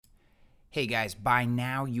Hey guys, by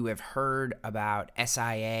now you have heard about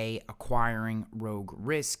SIA acquiring Rogue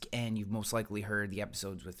Risk, and you've most likely heard the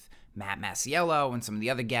episodes with Matt Masiello and some of the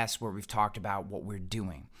other guests where we've talked about what we're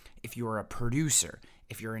doing. If you're a producer,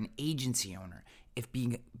 if you're an agency owner, if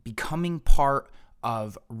becoming part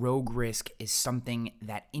of Rogue Risk is something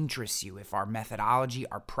that interests you, if our methodology,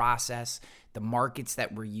 our process, the markets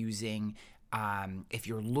that we're using, if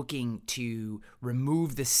you're looking to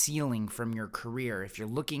remove the ceiling from your career, if you're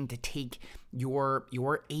looking to take your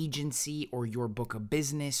agency or your book of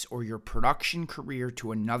business or your production career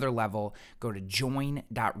to another level, go to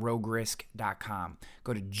join.roguerisk.com.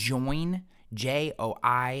 Go to join,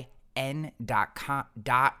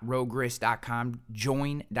 join.roguerisk.com,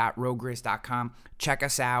 join.roguerisk.com. Check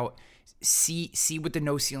us out. See what the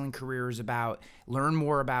No Ceiling career is about. Learn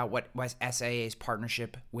more about what SIA's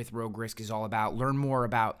partnership with Rogue Risk is all about. Learn more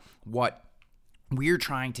about what we're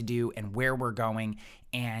trying to do and where we're going.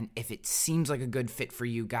 And if it seems like a good fit for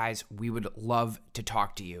you guys, we would love to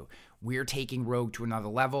talk to you. We're taking Rogue to another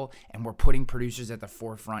level, and we're putting producers at the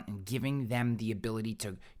forefront and giving them the ability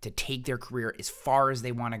to take their career as far as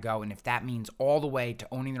they want to go. And if that means all the way to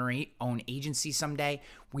owning their own agency someday,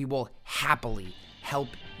 we will happily help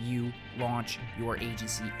you launch your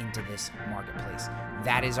agency into this marketplace.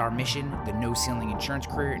 That is our mission, the No Ceiling Insurance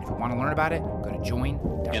Career. And if you want to learn about it, go to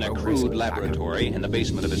join.roguerisk.com. In a crude laboratory in the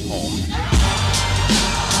basement of his home.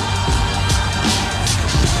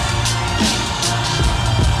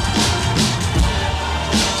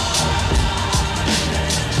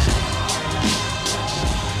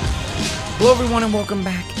 Hello everyone and welcome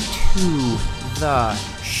back to the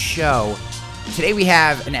show. Today we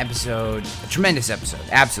have an episode, a tremendous episode,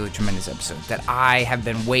 absolutely tremendous episode that I have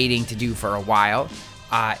been waiting to do for a while.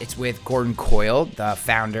 It's with Gordon Coyle, the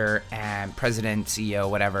founder and president, CEO,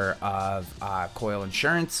 whatever, of Coyle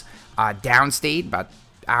Insurance, downstate, about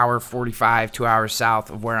hour 45, 2 hours south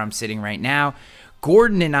of where I'm sitting right now.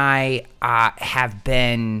 Gordon and I have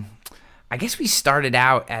been, I guess we started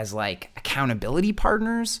out as like accountability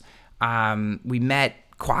partners. We met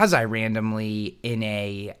quasi-randomly in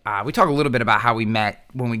a, we talk a little bit about how we met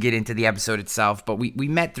when we get into the episode itself, but we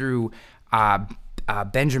met through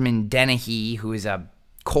Benjamin Dennehy, who is a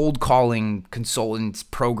cold calling consultants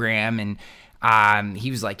program, and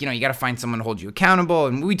he was like, you got to find someone to hold you accountable,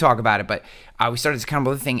 and we talk about it, but we started this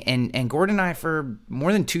accountability thing, and Gordon and I for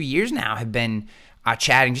more than 2 years now have been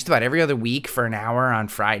chatting just about every other week for an hour on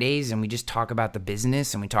Fridays, and we just talk about the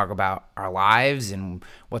business and we talk about our lives and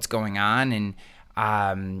what's going on. And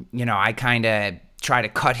I kind of try to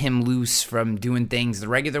cut him loose from doing things the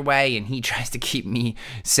regular way, and he tries to keep me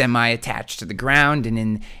semi-attached to the ground.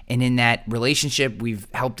 And in that relationship, we've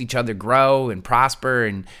helped each other grow and prosper.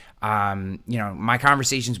 And my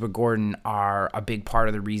conversations with Gordon are a big part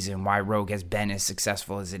of the reason why Rogue has been as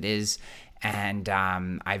successful as it is. And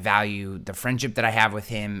I value the friendship that I have with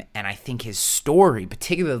him, and I think his story,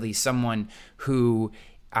 particularly someone who,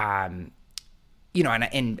 I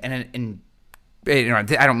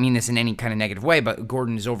don't mean this in any kind of negative way, but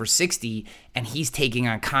Gordon is over 60, and he's taking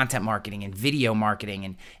on content marketing and video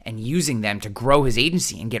marketing and using them to grow his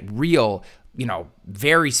agency and get real,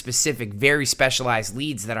 very specific, very specialized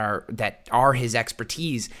leads that are his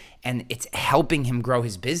expertise, and it's helping him grow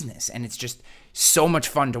his business, and it's just so much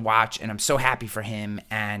fun to watch, and I'm so happy for him.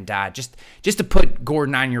 And just to put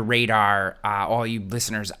Gordon on your radar, all you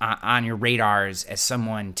listeners on your radars as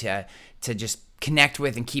someone to just connect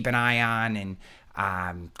with and keep an eye on. And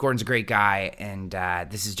Gordon's a great guy, and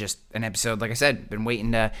this is just an episode, like I said, been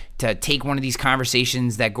waiting to take one of these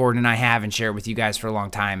conversations that Gordon and I have and share it with you guys for a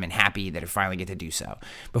long time, and happy that I finally get to do so.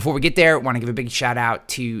 Before we get there, I want to give a big shout out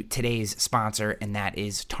to today's sponsor, and that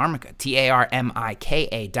is Tarmika,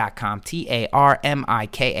 TARMIKA.com,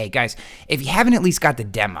 TARMIKA. Guys, if you haven't at least got the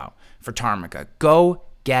demo for Tarmika, go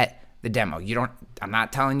get the demo. I'm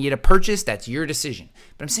not telling you to purchase, that's your decision.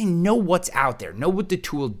 But I'm saying know what's out there, know what the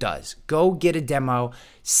tool does. Go get a demo,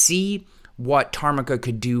 see what Tarmika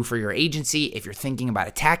could do for your agency. If you're thinking about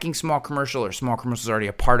attacking small commercial, or small commercial is already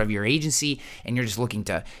a part of your agency and you're just looking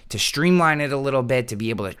to streamline it a little bit, to be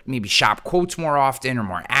able to maybe shop quotes more often or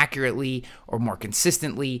more accurately or more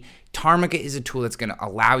consistently, Tarmika is a tool that's going to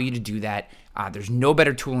allow you to do that. There's no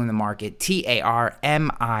better tool in the market,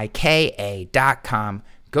 TARMIKA.com.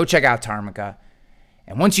 Go check out Tarmika.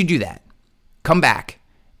 And once you do that, come back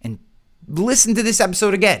and listen to this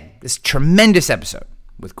episode again, this tremendous episode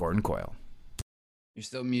with Gordon Coyle. You're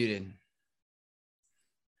still muted. God.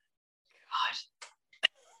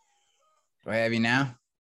 Do I have you now?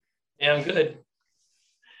 Yeah, I'm good.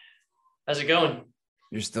 How's it going?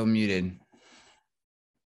 You're still muted.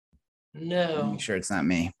 No. Make sure it's not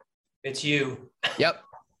me. It's you. Yep.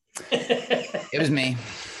 It was me.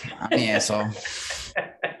 I'm the asshole.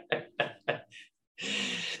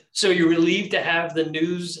 So you're relieved to have the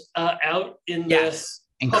news out in Yes.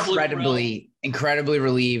 the public realm? Incredibly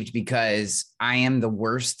relieved, because I am the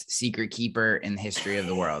worst secret keeper in the history of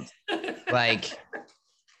the world. Like,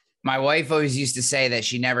 my wife always used to say that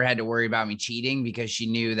she never had to worry about me cheating because she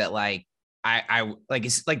knew that, like, I like,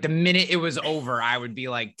 it's like the minute it was over, I would be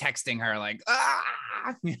like texting her like,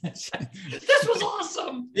 This was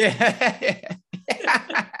awesome. Yeah.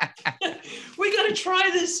 We got to try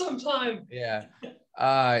this sometime. Yeah.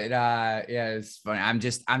 Yeah, it's funny.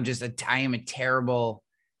 I am a terrible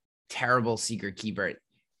secret keeper.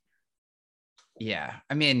 Yeah.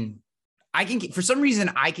 I mean, for some reason,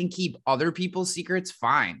 I can keep other people's secrets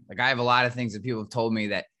fine. Like, I have a lot of things that people have told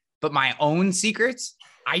me but my own secrets,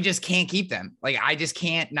 I just can't keep them. Like, I just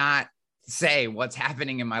can't not say what's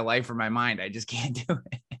happening in my life or my mind. I just can't do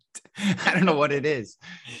it. I don't know what it is.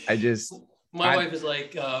 My wife is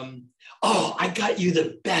like, oh, I got you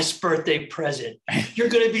the best birthday present. You're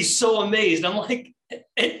going to be so amazed. I'm like,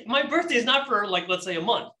 my birthday is not for, like, let's say a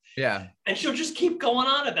month. Yeah. And she'll just keep going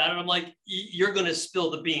on about it. I'm like, you're going to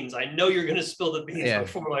spill the beans. I know you're going to spill the beans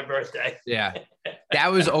before my birthday. Yeah.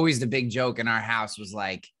 That was always the big joke in our house, was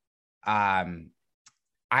like,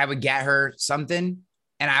 I would get her something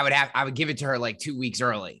and I would give it to her like 2 weeks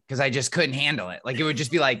early, because I just couldn't handle it. Like, it would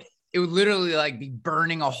just be like, it would literally like be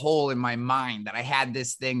burning a hole in my mind that I had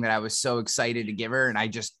this thing that I was so excited to give her, and I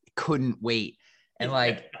just couldn't wait. And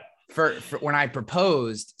like, for when I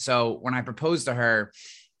proposed, to her,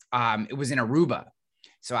 it was in Aruba.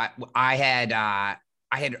 So I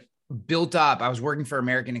had built up, I was working for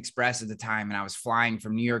American Express at the time, and I was flying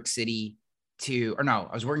from New York City I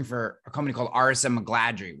was working for a company called RSM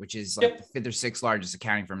McGladrey, which is like the 5th or 6th largest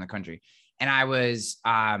accounting firm in the country. And I was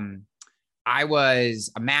a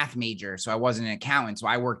math major, so I wasn't an accountant. So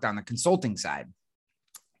I worked on the consulting side.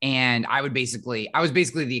 And I was basically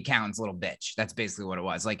the accountant's little bitch. That's basically what it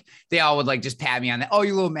was. Like, they all would like just pat me on that. Oh,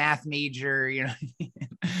 you little math major, you know,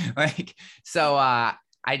 like, so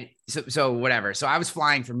whatever. So I was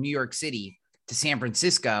flying from New York City to San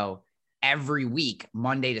Francisco every week,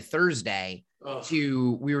 Monday to Thursday.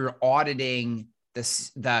 We were auditing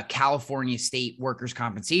the California State Workers'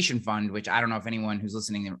 Compensation Fund, which I don't know if anyone who's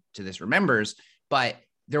listening to this remembers, but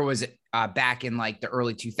there was back in like the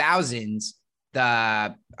early 2000s,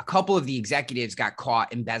 a couple of the executives got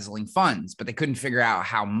caught embezzling funds, but they couldn't figure out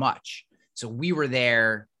how much. So we were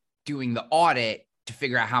there doing the audit to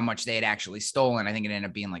figure out how much they had actually stolen. I think it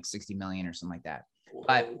ended up being like 60 million or something like that.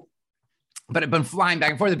 But I've been flying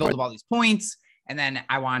back and forth to build up all these points. And then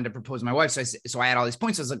I wanted to propose to my wife. So I had all these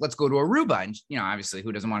points. So I was like, let's go to Aruba. And, you know, obviously,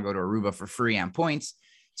 who doesn't want to go to Aruba for free on points?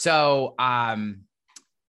 So,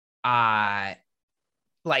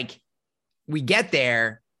 like, we get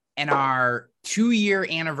there, and our 2-year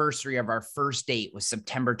anniversary of our first date was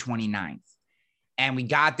September 29th. And we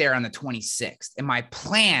got there on the 26th. And my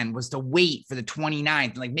plan was to wait for the 29th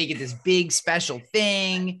and like make it this big special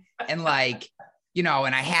thing. And like, you know,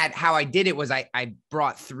 and how I did it was I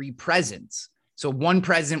brought 3 presents. So one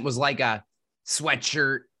present was like a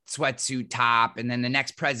sweatsuit top. And then the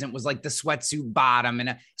next present was like the sweatsuit bottom.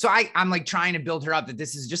 And so I'm like trying to build her up that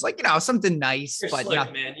this is just like, you know, something nice. You're but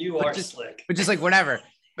slick, man. You are slick. But just like whatever.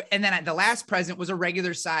 And then the last present was a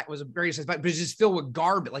regular size, but it was just filled with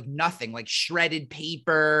garbage, like nothing, like shredded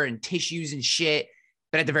paper and tissues and shit.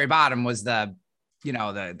 But at the very bottom was the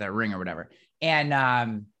ring or whatever.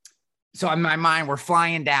 And so in my mind, we're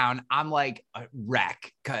flying down. I'm like a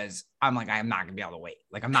wreck, because I'm like, I'm not gonna be able to wait.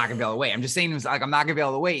 Like, I'm not gonna be able to wait. I'm just saying, like, I'm not gonna be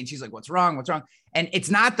able to wait. And she's like, what's wrong? What's wrong? And it's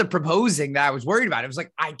not the proposing that I was worried about. It was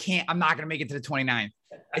like, I'm not gonna make it to the 29th.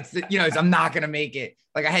 I'm not gonna make it.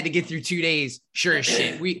 Like, I had to get through 2 days. Sure as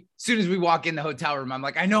shit. As soon as we walk in the hotel room, I'm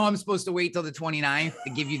like, I know I'm supposed to wait till the 29th to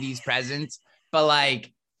give you these presents, but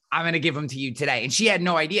like, I'm going to give them to you today. And she had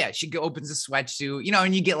no idea. She opens a sweatsuit, you know,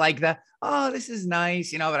 and you get like oh, this is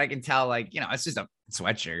nice, you know, but I can tell, like, you know, it's just a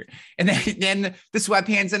sweatshirt. And then the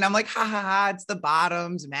sweatpants, and I'm like, ha, it's the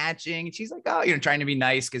bottoms matching. And she's like, oh, you know, trying to be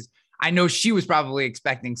nice, because I know she was probably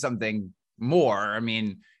expecting something more. I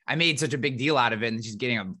mean, I made such a big deal out of it, and she's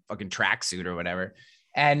getting a fucking tracksuit or whatever.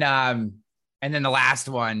 And then the last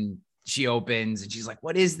one, she opens and she's like,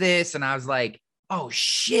 what is this? And I was like, oh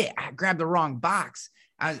shit, I grabbed the wrong box.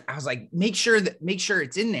 I was like, make sure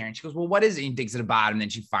it's in there. And she goes, well, what is it? And digs at the bottom. And then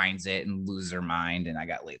she finds it and loses her mind. And I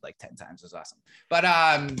got laid like 10 times. It was awesome. But,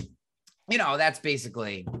 you know, that's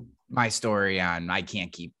basically my story on I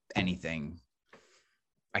can't keep anything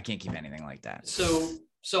like that. So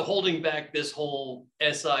So holding back this whole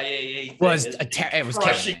SIAA thing Was is it was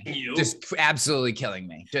crushing killing me. you. Just absolutely killing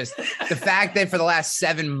me. Just the fact that for the last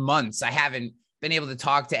 7 months I haven't been able to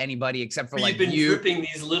talk to anybody except for like You've been you. dripping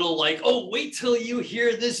these little like, oh, wait till you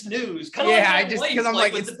hear this news. Kind of Yeah, like I just wife, because I'm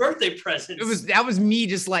like like with the birthday presents. that was me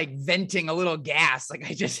just like venting a little gas. Like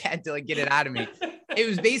I just had to like get it out of me. It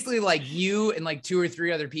was basically like you and like 2 or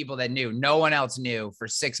 3 other people that knew. No one else knew for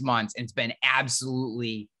 6 months. And it's been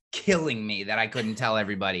absolutely killing me that I couldn't tell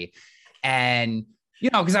everybody. And, you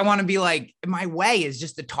know, because I want to be like, my way is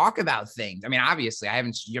just to talk about things. I mean, obviously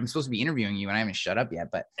I'm supposed to be interviewing you and I haven't shut up yet,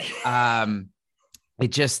 but it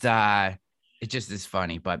just is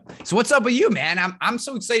funny. But so what's up with you, man? I'm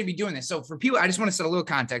so excited to be doing this. So for people, I just want to set a little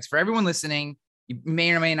context for everyone listening. You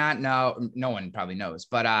may or may not know, no one probably knows,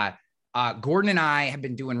 but Gordon and I have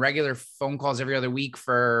been doing regular phone calls every other week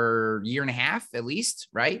for a year and a half, at least,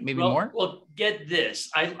 right? Maybe more. Well, get this.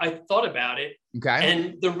 I thought about it. Okay.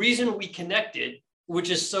 And the reason we connected, which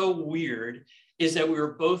is so weird, is that we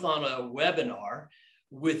were both on a webinar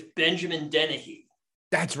with Benjamin Dennehy.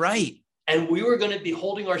 That's right. And we were going to be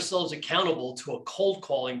holding ourselves accountable to a cold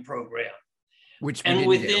calling program. Which and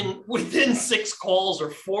within 6 calls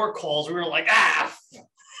or 4 calls, we were like,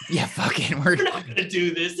 yeah, fucking, we're not going to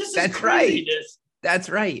do this. This is craziness. Right. That's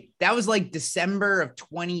right. That was like December of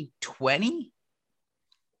 2020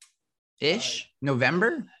 ish,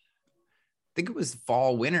 November. I think it was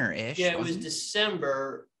fall, winter ish. Yeah, it was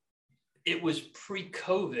December. It was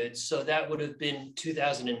pre-COVID. So that would have been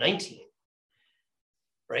 2019.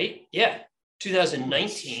 Right? Yeah. 2019.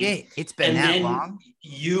 Shit, it's been that long.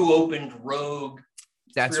 You opened Rogue.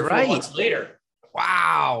 That's 3 or 4 right. months later.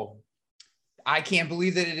 Wow. I can't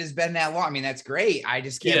believe that it has been that long. I mean, that's great. I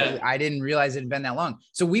just can't. I didn't realize it had been that long.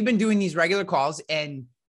 So we've been doing these regular calls, and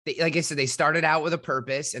they, like I said, they started out with a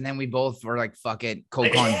purpose, and then we both were like, "Fuck it,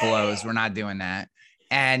 cold calling blows. We're not doing that."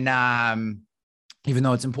 And even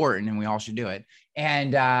though it's important, and we all should do it.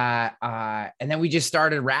 And then we just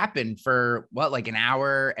started rapping for like an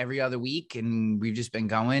hour every other week, and we've just been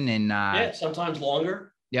going. And sometimes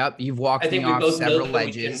longer. Yep, you've walked me off several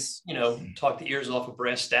ledges. We can, talk the ears off a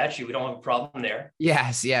brass statue. We don't have a problem there.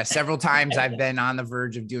 Yes. Several times I've been on the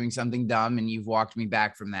verge of doing something dumb, and you've walked me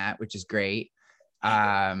back from that, which is great.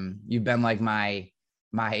 You've been like my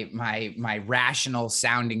rational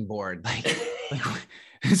sounding board. Like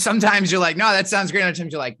sometimes you're like, no, that sounds great. Other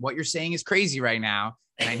times you're like, what you're saying is crazy right now,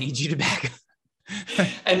 and I need you to back up.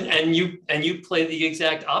 and you play the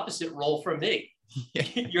exact opposite role from me.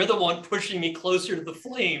 You're the one pushing me closer to the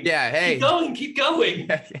flame. Yeah. Hey, keep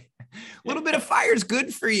going. A little bit of fire is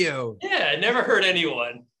good for you. Yeah. Never hurt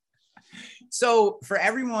anyone. So for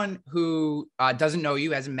everyone who doesn't know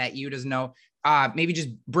you, hasn't met you, doesn't know, maybe just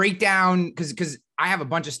break down, because I have a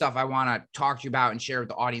bunch of stuff I want to talk to you about and share with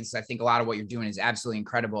the audience. I think a lot of what you're doing is absolutely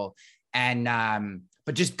incredible. And,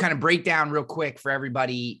 but just kind of break down real quick for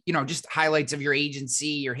everybody, just highlights of your agency,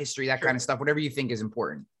 your history, that kind of stuff, whatever you think is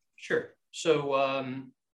important. Sure. So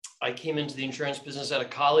I came into the insurance business out of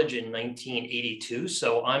college in 1982.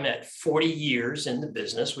 So I'm at 40 years in the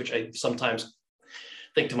business, which I sometimes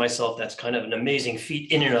think to myself, that's kind of an amazing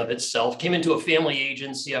feat in and of itself. Came into a family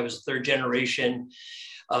agency. I was 3rd generation.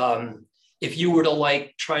 If you were to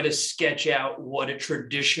try to sketch out what a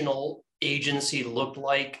traditional agency looked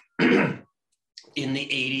like in the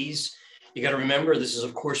 80s, you got to remember, this is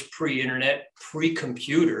of course pre-internet,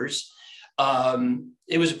 pre-computers.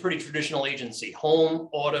 It was a pretty traditional agency: home,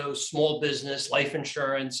 auto, small business, life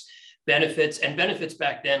insurance, benefits. And benefits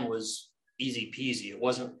back then was easy peasy. It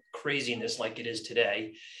wasn't craziness like it is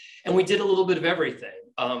today. And we did a little bit of everything.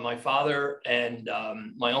 My father and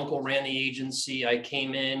my uncle ran the agency. I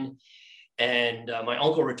came in, and my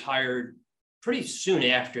uncle retired pretty soon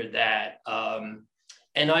after that.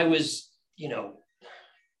 And I was,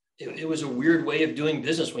 it was a weird way of doing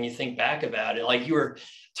business when you think back about it. Like you were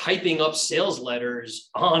typing up sales letters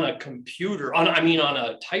on a computer, on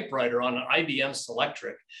a typewriter, on an IBM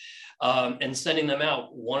Selectric, and sending them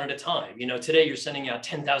out one at a time. Today you're sending out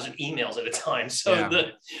 10,000 emails at a time. So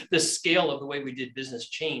the scale of the way we did business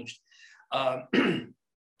changed.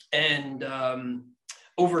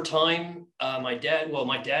 Over time, my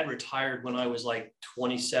dad retired when I was like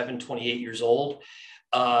 27, 28 years old.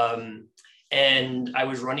 And I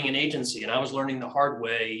was running an agency, and I was learning the hard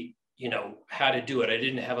way, how to do it. I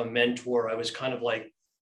didn't have a mentor. I was kind of like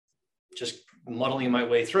just muddling my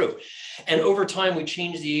way through. And over time, we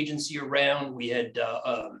changed the agency around. We had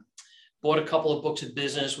bought a couple of books of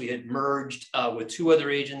business. We had merged with 2 other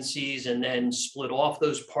agencies, and then split off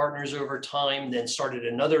those partners over time, then started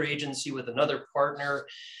another agency with another partner.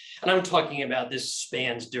 And I'm talking about, this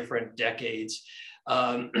spans different decades.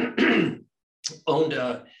 owned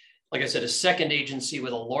like I said, a second agency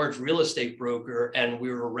with a large real estate broker, and we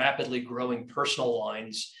were rapidly growing personal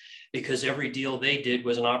lines because every deal they did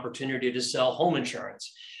was an opportunity to sell home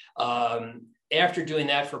insurance. After doing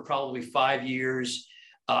that for probably 5 years,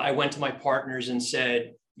 I went to my partners and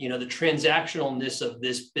said, the transactionalness of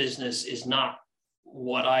this business is not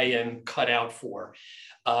what I am cut out for.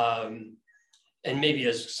 And maybe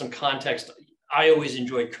as some context, I always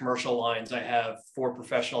enjoyed commercial lines. I have 4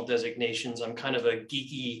 professional designations. I'm kind of a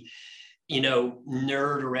geeky,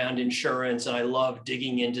 nerd around insurance. And I love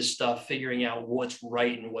digging into stuff, figuring out what's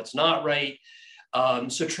right and what's not right.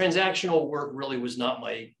 So transactional work really was not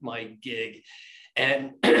my gig.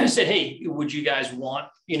 And I said, hey, would you guys want,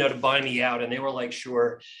 to buy me out? And they were like,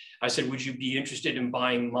 sure. I said, would you be interested in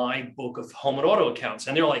buying my book of home and auto accounts?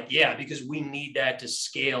 And they're like, yeah, because we need that to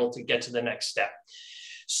scale to get to the next step.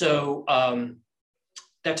 So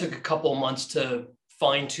that took a couple of months to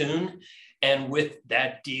fine tune. And with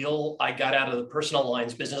that deal, I got out of the personal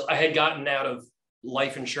lines business. I had gotten out of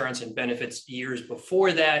life insurance and benefits years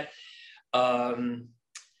before that, and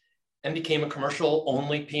became a commercial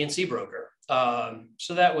only P&C broker.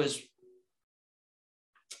 So that was,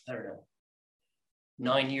 I don't know,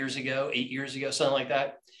 9 years ago, 8 years ago, something like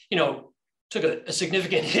that. Took a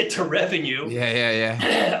significant hit to revenue.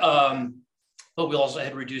 Yeah. But we also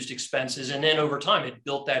had reduced expenses. And then over time, it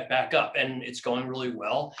built that back up, and it's going really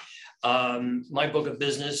well. My book of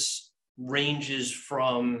business ranges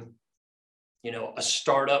from, a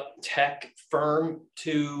startup tech firm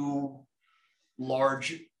to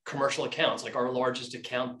large commercial accounts. Like our largest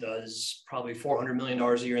account does probably $400 million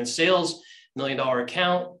a year in sales, $1 million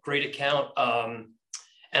account, great account.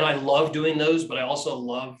 And I love doing those, but I also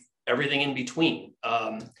love everything in between.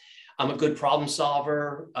 I'm a good problem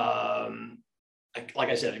solver. Like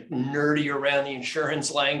I said, nerdy around the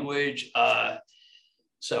insurance language.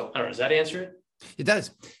 So I don't know, does that answer it? It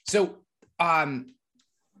does. So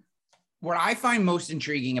what I find most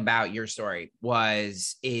intriguing about your story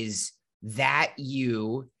is that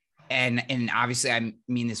you, and obviously I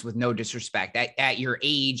mean this with no disrespect, at your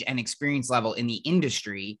age and experience level in the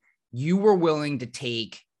industry, you were willing to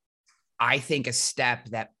take, I think, a step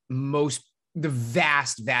that the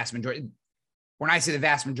vast majority, when I say the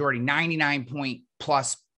vast majority,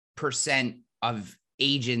 99+ % of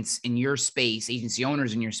agents in your space, agency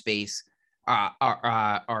owners in your space,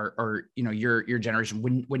 your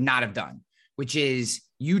generation would not have done, which is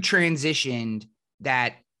you transitioned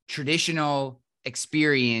that traditional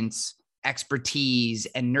experience, expertise,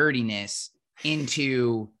 and nerdiness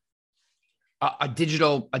into a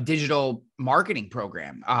digital marketing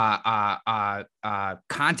program,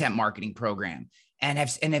 content marketing program, and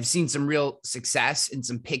have seen some real success and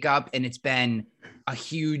some pickup. And it's been a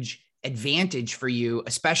huge advantage for you,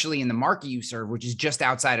 especially in the market you serve, which is just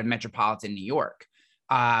outside of metropolitan New York.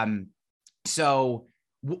 So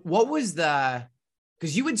what was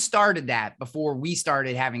because you had started that before we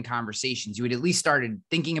started having conversations, you had at least started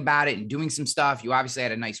thinking about it and doing some stuff. You obviously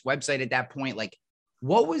had a nice website at that point. Like,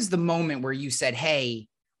 what was the moment where you said, hey,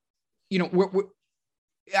 I'm going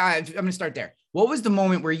to start there. What was the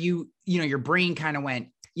moment where your brain kind of went,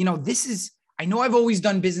 I know I've always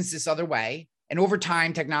done business this other way. And over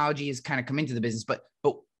time, technology has kind of come into the business, but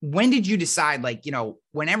when did you decide,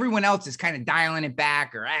 when everyone else is kind of dialing it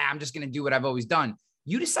back, or I'm just going to do what I've always done,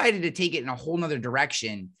 you decided to take it in a whole nother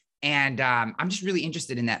direction. And I'm just really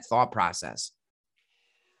interested in that thought process.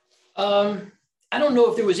 I don't know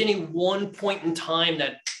if there was any one point in time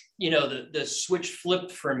that, the switch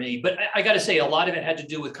flipped for me, but I got to say, a lot of it had to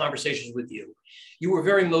do with conversations with you. You were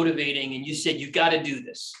very motivating, and you said, you got to do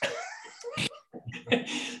this.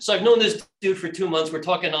 So I've known this dude for 2 months. We're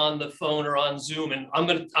talking on the phone or on Zoom, and I'm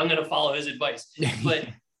going to follow his advice, but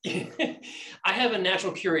I have a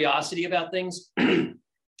natural curiosity about things.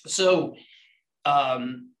 So,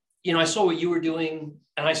 I saw what you were doing,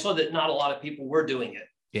 and I saw that not a lot of people were doing it.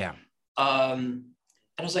 Yeah. And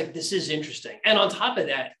I was like, this is interesting. And on top of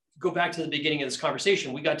that, go back to the beginning of this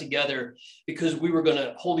conversation, we got together because we were going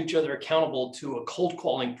to hold each other accountable to a cold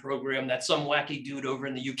calling program that some wacky dude over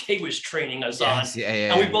in the UK was training us on.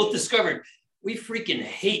 And we both discovered we freaking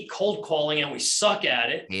hate cold calling and we suck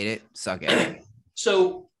at it. Hate it, suck at it.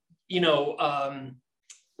 So, and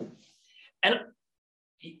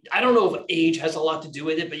I don't know if age has a lot to do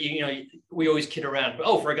with it, but we always kid around.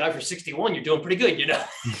 But, for a guy for 61, you're doing pretty good,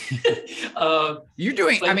 You're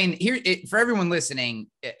doing. For everyone listening,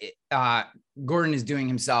 Gordon is doing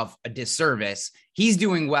himself a disservice. He's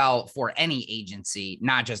doing well for any agency,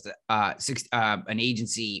 not just an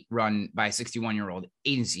agency run by a 61-year-old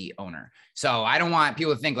agency owner. So I don't want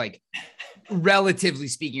people to think, like, relatively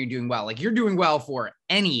speaking, you're doing well. Like, you're doing well for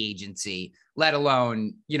any agency. let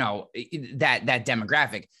alone, that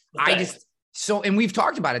demographic. And we've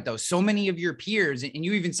talked about it though. So many of your peers, and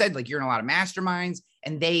you even said like you're in a lot of masterminds,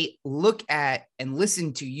 and they look at and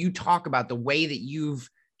listen to you talk about the way that you've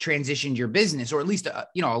transitioned your business, or at least a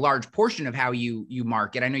large portion of how you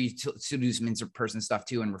market. I know you still do some in-person stuff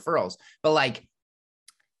too and referrals, but like,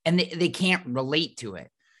 and they can't relate to it.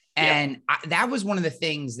 And that was one of the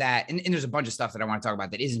things that, and there's a bunch of stuff that I want to talk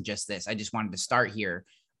about that isn't just this. I just wanted to start here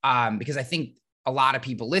because I think a lot of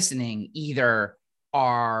people listening either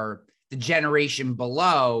are the generation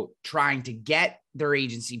below trying to get their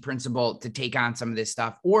agency principal to take on some of this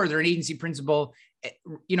stuff, or they're an agency principal,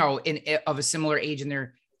 of a similar age, and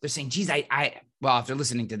they're saying, geez, well, if they're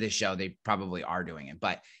listening to this show, they probably are doing it,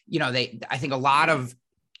 but I think a lot of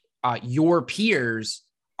your peers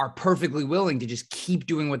are perfectly willing to just keep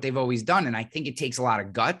doing what they've always done. And I think it takes a lot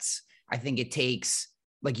of guts. I think it takes,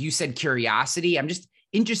 like you said, curiosity. I'm just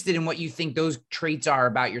interested in what you think those traits are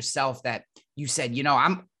about yourself that you said,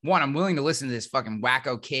 I'm willing to listen to this fucking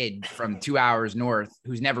wacko kid from 2 hours north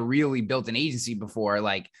who's never really built an agency before,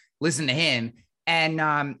 like listen to him and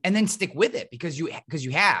then stick with it because you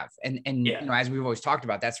have, and as we've always talked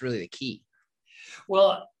about, that's really the key.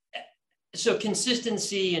 Well, so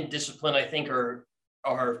consistency and discipline, I think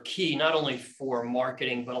are key, not only for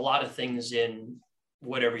marketing, but a lot of things in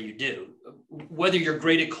whatever you do, whether you're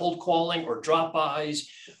great at cold calling or drop-bys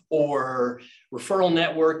or referral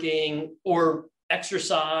networking or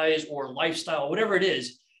exercise or lifestyle, whatever it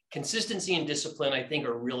is, consistency and discipline, I think,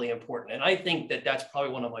 are really important. And I think that that's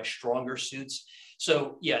probably one of my stronger suits.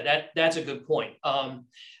 So yeah, that's a good point.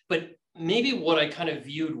 But maybe what I kind of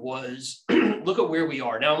viewed was, look at where we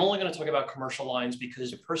are. Now, I'm only going to talk about commercial lines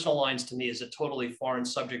because personal lines to me is a totally foreign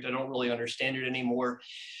subject. I don't really understand it anymore.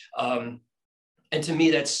 And to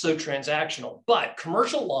me, that's so transactional. But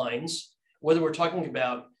commercial lines, whether we're talking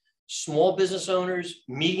about small business owners,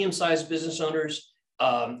 medium-sized business owners,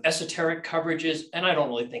 esoteric coverages, and I don't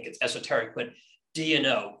really think it's esoteric, but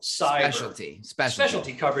D&O, cyber,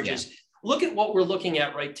 specialty coverages. Yeah. Look at what we're looking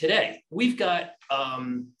at right today. We've got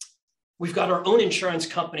our own insurance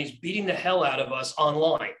companies beating the hell out of us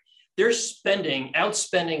online. They're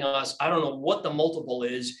outspending us. I don't know what the multiple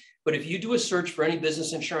is, but if you do a search for any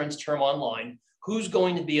business insurance term online, who's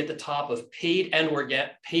going to be at the top of paid and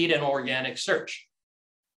organic search?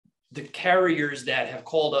 The carriers that have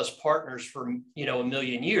called us partners for a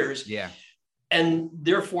million years. Yeah. And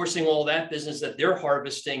they're forcing all that business that they're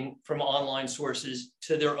harvesting from online sources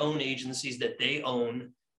to their own agencies that they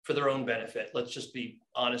own for their own benefit. Let's just be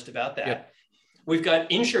honest about that. Yep. We've got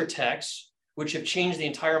insurtechs, which have changed the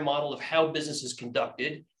entire model of how business is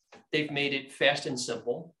conducted. They've made it fast and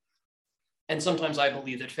simple. And sometimes I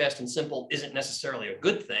believe that fast and simple isn't necessarily a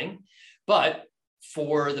good thing, but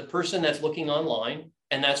for the person that's looking online,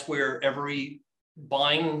 and that's where every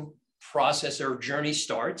buying process or journey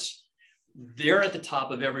starts, they're at the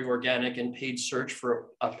top of every organic and paid search for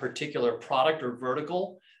a particular product or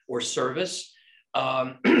vertical or service.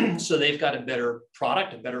 So they've got a better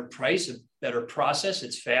product, a better price, a better process.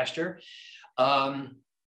 It's faster.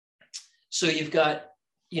 So you've got,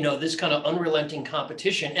 this kind of unrelenting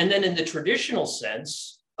competition. And then in the traditional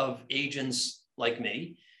sense of agents like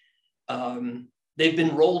me, they've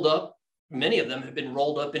been rolled up. Many of them have been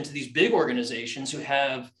rolled up into these big organizations who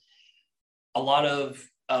have a lot of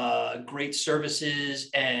great services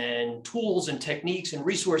and tools and techniques and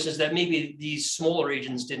resources that maybe these smaller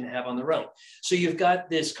agents didn't have on their own. So you've got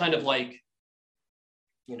this kind of like,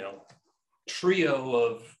 trio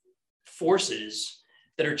of forces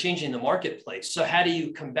that are changing the marketplace. So how do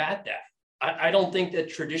you combat that? I don't think that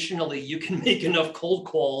traditionally you can make enough cold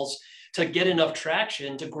calls to get enough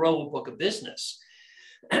traction to grow a book of business.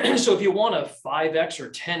 So if you want to 5X or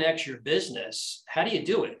 10X your business, how do you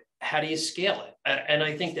do it? How do you scale it? And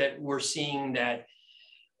I think that we're seeing that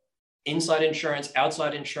inside insurance,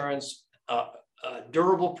 outside insurance, a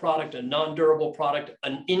durable product, a non-durable product,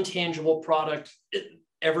 an intangible product,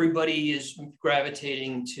 everybody is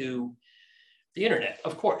gravitating to the internet,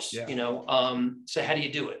 of course. Yeah. So how do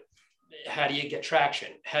you do it? How do you get traction?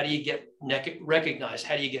 How do you get recognized?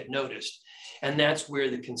 How do you get noticed? And that's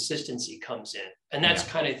where the consistency comes in. And that's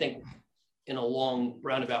kind of, I think, in a long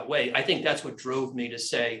roundabout way, I think that's what drove me to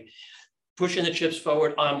say, pushing the chips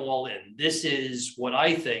forward, I'm all in. This is what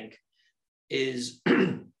I think is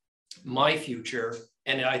my future.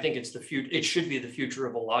 And I think it's the future. It should be the future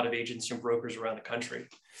of a lot of agents and brokers around the country.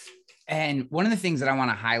 And one of the things that I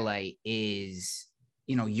want to highlight is,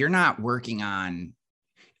 you're not working on,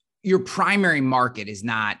 your primary market is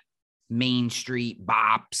not Main Street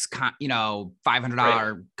bops,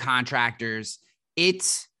 $500 contractors.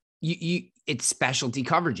 It's it's specialty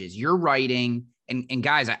coverages. You're writing, and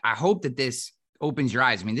guys, I hope that this opens your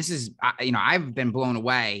eyes. I mean, this is, I've been blown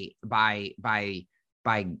away by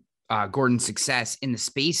Gordon's success in the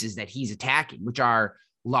spaces that he's attacking, which are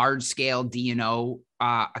large scale D&O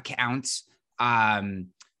accounts,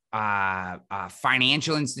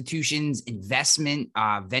 financial institutions, investment,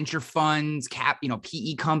 venture funds,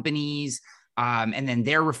 PE companies. And then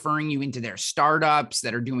they're referring you into their startups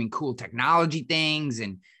that are doing cool technology things,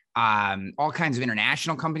 and all kinds of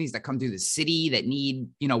international companies that come through the city that need,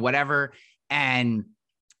 whatever. And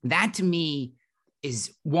that to me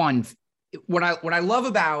is one, what I love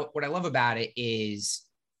about it is,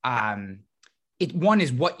 one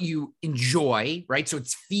is what you enjoy, right? So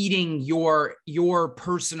it's feeding your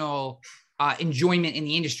personal enjoyment in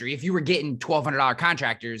the industry. If you were getting $1,200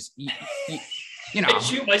 contractors, I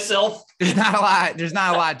shoot myself. There's not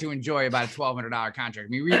a lot to enjoy about a $1,200 contract. I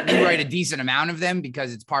mean, we write a decent amount of them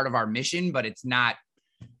because it's part of our mission, but it's not.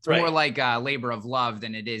 It's more like a labor of love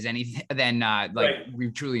than it is anything we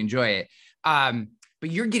truly enjoy it. But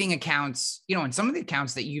you're getting accounts, and some of the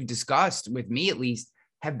accounts that you've discussed with me, at least,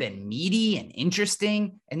 have been meaty and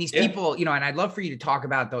interesting. And these people, and I'd love for you to talk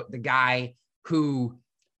about the guy who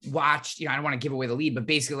watched, I don't want to give away the lead, but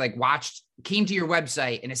basically came to your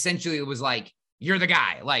website and essentially it was like, you're the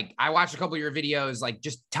guy. Like, I watched a couple of your videos, like,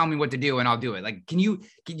 just tell me what to do and I'll do it. Like, do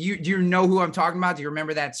you know who I'm talking about? Do you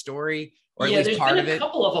remember that story? Or at least part of it? There's been a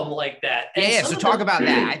couple of them like that. And so talk about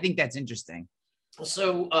that. I think that's interesting.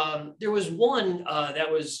 So there was one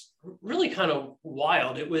that was really kind of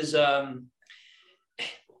wild. It was a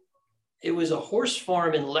horse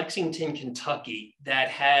farm in Lexington, Kentucky that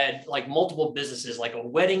had like multiple businesses, like a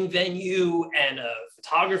wedding venue and a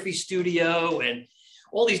photography studio and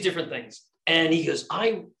all these different things. And he goes,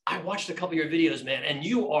 I watched a couple of your videos, man, and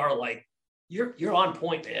you are like, you're on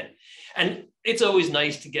point, man. And it's always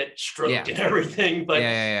nice to get stroked and everything. But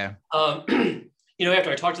after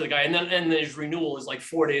I talked to the guy, and then his renewal is like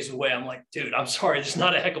 4 days away, I'm like, dude, I'm sorry, there's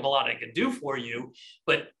not a heck of a lot I can do for you,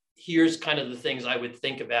 but here's kind of the things I would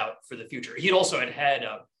think about for the future. He'd also had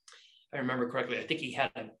I remember correctly, I think he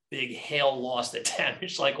had a big hail loss that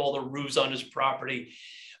damaged like all the roofs on his property.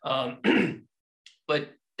 But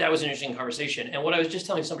that was an interesting conversation. And what I was just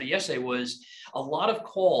telling somebody yesterday was a lot of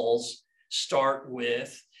calls start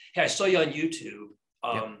with, hey, I saw you on YouTube.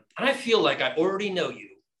 And I feel like I already know you.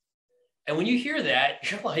 And when you hear that,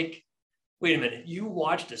 you're like, wait a minute, you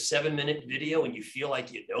watched a 7-minute video and you feel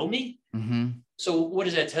like you know me? Mm-hmm. So what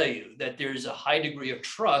does that tell you? That there's a high degree of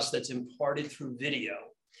trust that's imparted through video.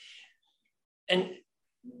 And,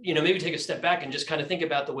 maybe take a step back and just kind of think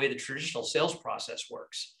about the way the traditional sales process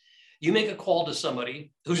works. You make a call to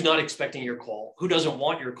somebody who's not expecting your call, who doesn't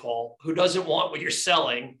want your call, who doesn't want what you're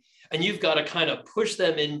selling, and you've got to kind of push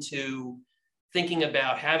them into thinking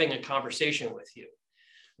about having a conversation with you.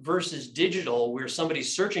 Versus digital, where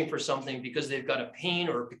somebody's searching for something because they've got a pain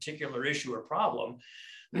or a particular issue or problem,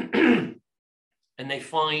 and they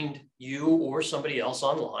find you or somebody else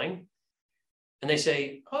online, and they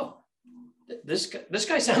say, oh, this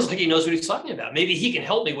guy sounds like he knows what he's talking about. Maybe he can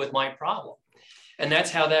help me with my problem. And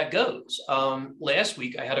that's how that goes. Last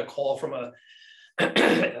week, I had a call from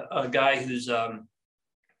a guy who's I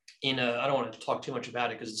don't want to talk too much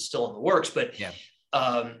about it because it's still in the works, but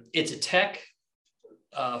it's a tech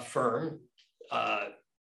firm,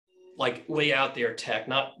 like way out there tech,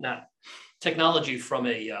 not technology from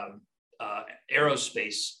a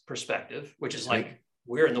aerospace perspective, which is like,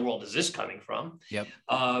 where in the world is this coming from?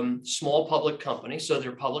 Small public company, so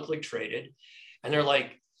they're publicly traded, and they're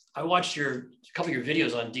like, I watched a couple of your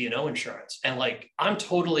videos on D&O insurance, and like, I'm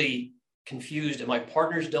totally confused, and my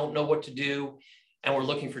partners don't know what to do, and we're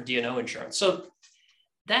looking for D&O insurance. So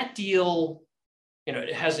that deal,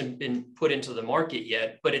 it hasn't been put into the market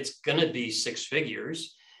yet, but it's going to be 6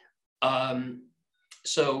 figures.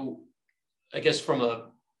 So I guess from a,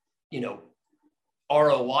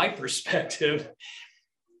 ROI perspective,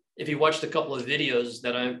 if you watched a couple of videos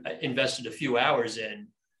that I invested a few hours in,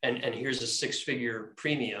 and here's a 6-figure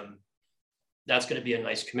premium, that's going to be a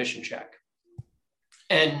nice commission check.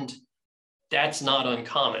 And that's not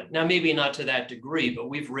uncommon. Now, maybe not to that degree, but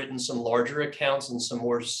we've written some larger accounts and some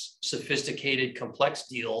more sophisticated, complex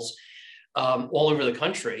deals all over the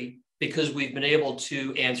country because we've been able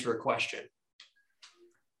to answer a question.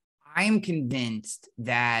 I am convinced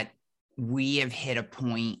that we have hit a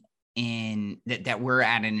point in that we're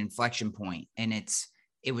at an inflection point, and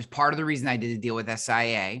it was part of the reason I did a deal with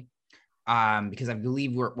SIA, because I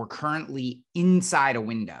believe we're currently inside a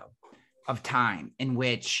window of time in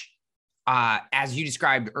which, as you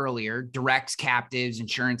described earlier, directs, captives,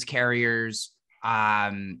 insurance carriers,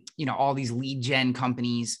 all these lead gen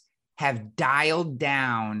companies, have dialed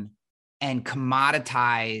down and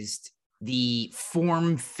commoditized the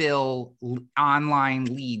form fill online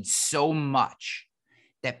leads so much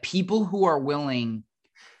that people who are willing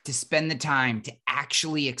to spend the time to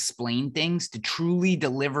actually explain things, to truly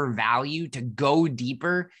deliver value, to go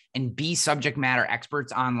deeper and be subject matter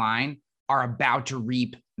experts online are about to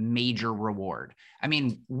reap major reward. I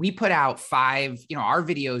mean, we put out 5, our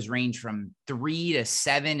videos range from 3 to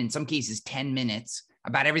 7, in some cases 10 minutes,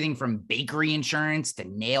 about everything from bakery insurance to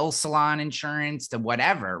nail salon insurance to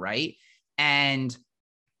whatever, right? And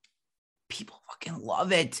people fucking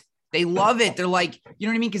love it. They love it. They're like, you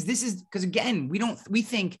know what I mean? Because again, we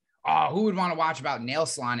think, oh, who would want to watch about nail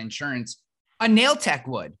salon insurance? A nail tech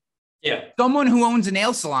would. Yeah. Someone who owns a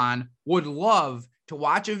nail salon would love to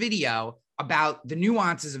watch a video about the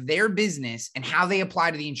nuances of their business and how they apply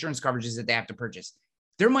to the insurance coverages that they have to purchase.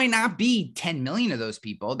 There might not be 10 million of those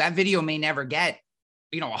people. That video may never get,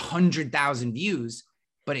 100,000 views,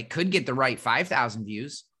 but it could get the right 5,000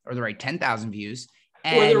 views or the right 10,000 views.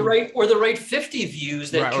 Or the right 50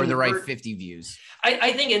 views or the right 50 views.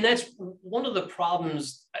 I think, and that's one of the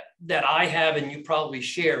problems that I have, and you probably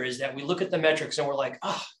share, is that we look at the metrics and we're like,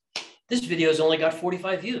 this video's only got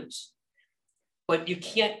 45 views. But you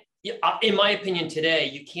can't, in my opinion today,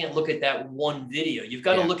 you can't look at that one video. You've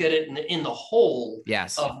got to look at it in the whole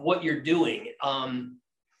of what you're doing.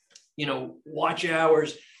 Watch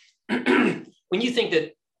hours. When you think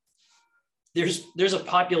that there's a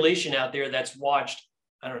population out there that's watched,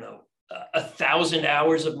 I don't know, 1,000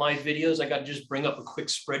 hours of my videos. I got to just bring up a quick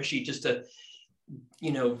spreadsheet just to,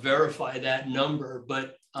 verify that number.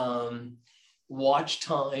 But watch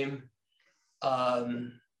time,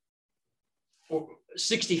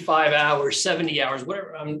 65 hours, 70 hours,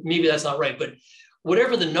 whatever. Maybe that's not right, but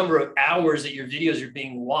whatever the number of hours that your videos are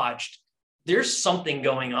being watched, there's something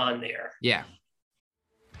going on there. Yeah.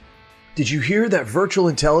 Did you hear that virtual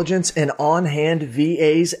intelligence and on-hand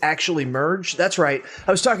VAs actually merged? That's right.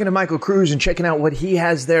 I was talking to Michael Cruz and checking out what he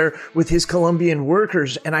has there with his Colombian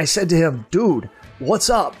workers. And I said to him, dude, what's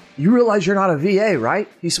up? You realize you're not a VA, right?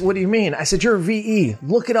 He said, what do you mean? I said, you're a VE.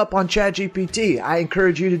 Look it up on ChatGPT. I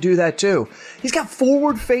encourage you to do that too. He's got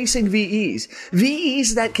forward-facing VEs.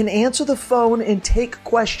 VEs that can answer the phone and take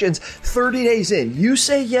questions 30 days in. You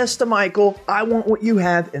say yes to Michael, I want what you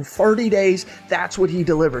have. In 30 days, that's what he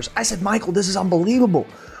delivers. I said, Michael, this is unbelievable.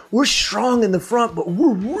 We're strong in the front, but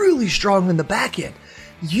we're really strong in the back end.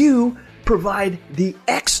 You provide the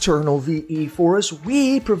external VE for us.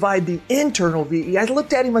 We provide the internal VE. I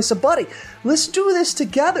looked at him, I said, buddy, let's do this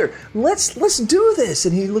together. Let's do this.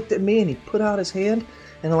 And he looked at me and he put out his hand,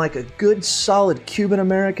 and like a good solid Cuban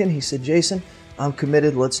American, he said, Jason, I'm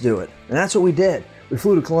committed. Let's do it. And that's what we did. We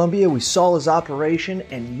flew to Colombia, we saw his operation,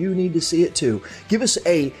 and you need to see it too. Give us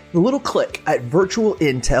a little click at Virtual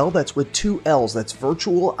Intel, that's with 2 L's, that's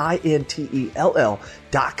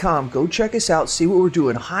virtualintell.com. Go check us out, see what we're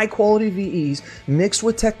doing. High quality VEs mixed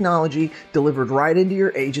with technology, delivered right into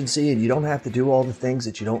your agency, and you don't have to do all the things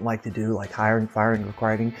that you don't like to do, like hiring, firing,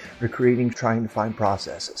 recruiting, trying to find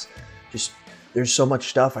processes. Just, there's so much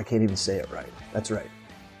stuff, I can't even say it right. That's right.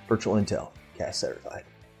 Virtual Intel, CAS certified.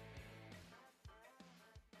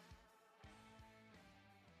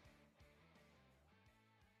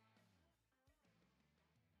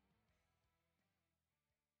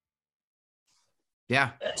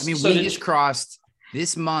 Yeah. I mean,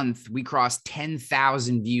 this month, we crossed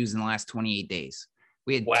 10,000 views in the last 28 days.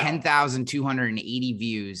 We had 10,280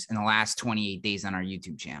 views in the last 28 days on our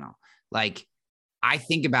YouTube channel. Like, I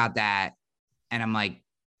think about that and I'm like,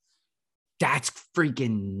 that's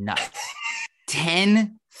freaking nuts.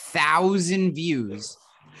 10,000 views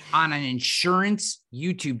on an insurance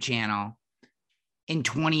YouTube channel in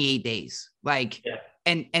 28 days. Like,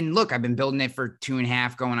 and look, I've been building it for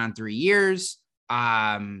 2.5, going on 3 years.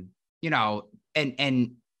 But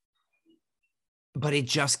it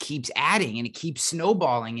just keeps adding and it keeps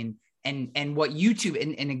snowballing and what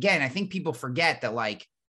YouTube, and again, I think people forget that, like,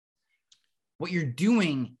 what you're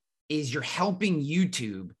doing is you're helping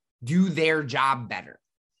YouTube do their job better,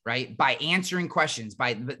 right? By answering questions,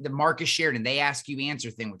 by the Marcus Sheridan, they ask you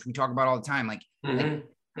answer thing, which we talk about all the time. Like,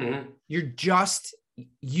 YouTube's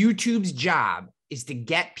job is to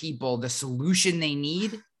get people the solution they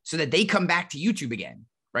need so that they come back to YouTube again,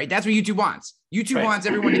 right? That's what YouTube wants. YouTube wants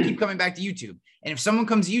everyone to keep coming back to YouTube. And if someone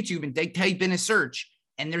comes to YouTube and they type in a search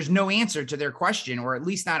and there's no answer to their question, or at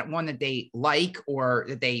least not one that they like or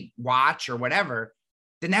that they watch or whatever,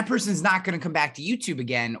 then that person's not going to come back to YouTube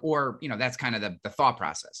again. Or, that's kind of the thought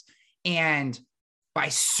process. And by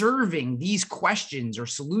serving these questions or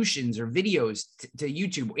solutions or videos to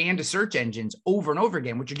YouTube and to search engines over and over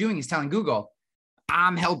again, what you're doing is telling Google,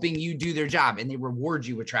 I'm helping you do their job, and they reward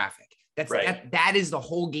you with traffic. That is the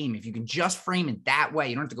whole game. If you can just frame it that way,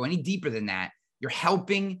 you don't have to go any deeper than that. You're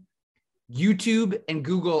helping. YouTube and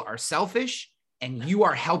Google are selfish, and you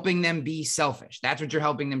are helping them be selfish. That's what you're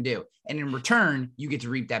helping them do. And in return, you get to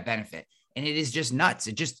reap that benefit. And it is just nuts.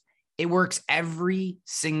 It works every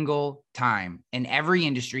single time in every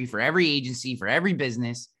industry, for every agency, for every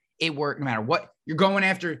business. It works no matter what you're going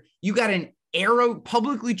after. You got an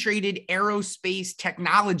publicly traded aerospace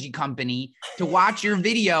technology company to watch your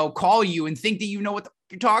video, call you, and think that you know what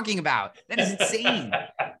you're talking about. That is insane.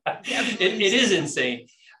 It is insane.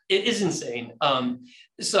 It is insane.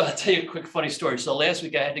 So I'll tell you a quick funny story. So last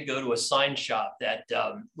week I had to go to a sign shop that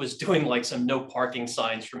was doing like some no parking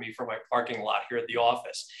signs for me for my parking lot here at the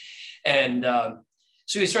office. And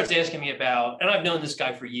so he starts asking me about, and I've known this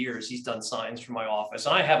guy for years. He's done signs for my office.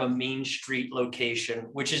 And I have a Main Street location,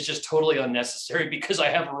 which is just totally unnecessary because I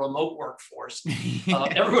have a remote workforce.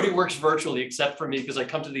 Everybody works virtually except for me because I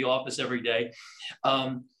come to the office every day.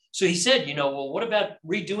 So he said, well, what about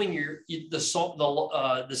redoing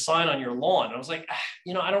the sign on your lawn? And I was like,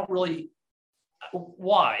 I don't really,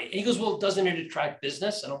 why? And he goes, well, doesn't it attract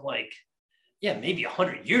business? And I'm like, yeah, maybe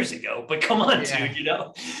 100 years ago, but come on, dude,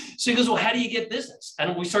 So he goes, well, how do you get business?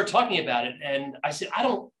 And we start talking about it. And I said, I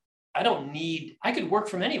could work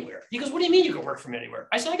from anywhere. He goes, what do you mean you can work from anywhere?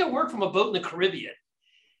 I said, I could work from a boat in the Caribbean.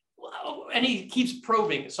 And he keeps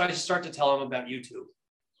probing. So I start to tell him about YouTube.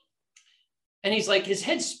 And he's like, his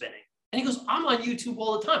head's spinning. And he goes, I'm on YouTube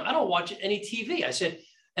all the time. I don't watch any TV. I said,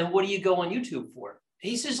 and what do you go on YouTube for?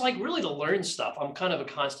 He says, like, really to learn stuff. I'm kind of a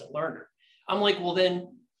constant learner. I'm like, well, then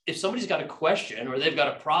if somebody's got a question or they've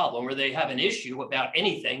got a problem or they have an issue about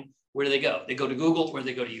anything, where do they go? They go to Google or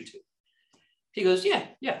they go to YouTube. He goes, yeah.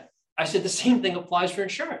 I said, the same thing applies for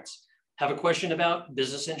insurance. Have a question about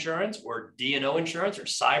business insurance or D&O insurance or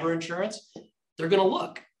cyber insurance, they're going to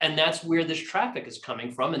look. And that's where this traffic is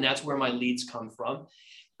coming from. And that's where my leads come from.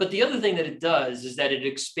 But the other thing that it does is that it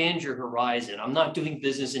expands your horizon. I'm not doing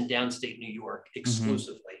business in downstate New York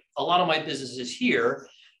exclusively. A lot of my business is here,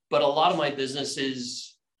 but a lot of my business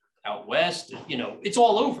is out west. It's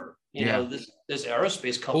all over. You know, this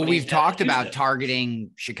aerospace company. Well, we've talked about targeting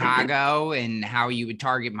Chicago and how you would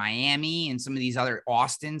target Miami and some of these other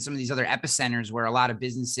Austin, some of these other epicenters where a lot of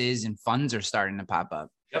businesses and funds are starting to pop up.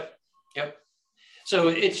 Yep. So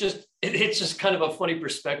it's just kind of a funny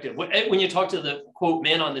perspective. When you talk to the quote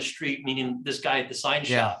man on the street, meaning this guy at the sign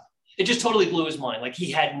shop, it just totally blew his mind. Like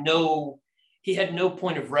he had no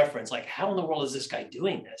point of reference. Like, how in the world is this guy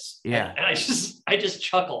doing this? And I just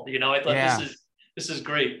chuckled. I thought this is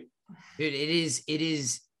great. Dude, it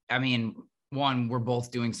is. I mean, one, we're both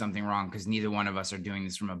doing something wrong because neither one of us are doing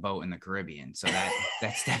this from a boat in the Caribbean. So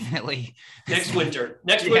that's definitely next winter,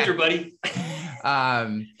 buddy.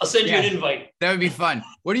 I'll send you an invite. That would be fun.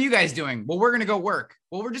 What are you guys doing? Well, we're going to go work.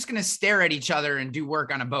 Well, we're just going to stare at each other and do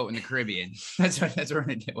work on a boat in the Caribbean. That's what we're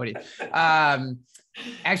going to do. What do you,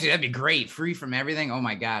 actually, that'd be great. Free from everything. Oh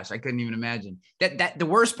my gosh. I couldn't even imagine that. The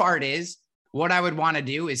worst part is what I would want to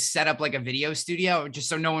do is set up like a video studio just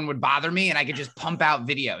so no one would bother me and I could just pump out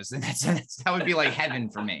videos. And that would be like heaven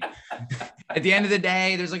for me. At the end of the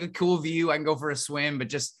day, there's like a cool view. I can go for a swim, but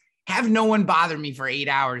just have no one bother me for 8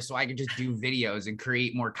 hours so I could just do videos and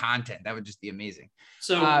create more content. That would just be amazing.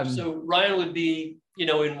 So Ryan would be,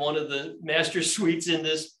 in one of the master suites in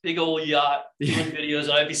this big old yacht doing videos.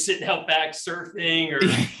 And I'd be sitting out back surfing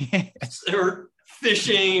or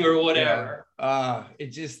fishing or whatever. It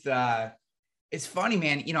just, it's funny,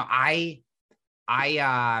 man.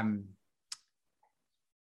 I've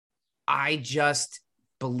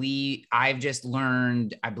just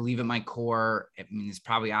learned, I believe at my core, I mean, it's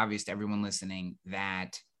probably obvious to everyone listening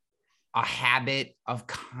that a habit of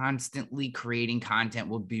constantly creating content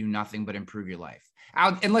will do nothing but improve your life.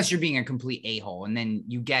 Unless you're being a complete a-hole. And then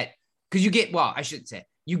you get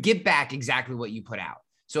back exactly what you put out.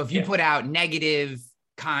 So if you put out negative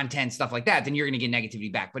content, stuff like that, then you're going to get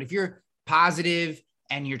negativity back. But if you're positive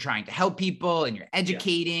and you're trying to help people and you're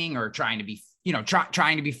educating or trying to be,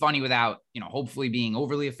 trying to be funny without, hopefully being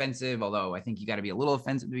overly offensive, although I think you got to be a little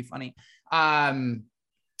offensive to be funny.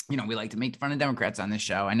 We like to make fun of Democrats on this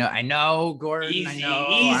show. I know, Gordon. Easy.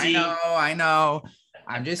 I know.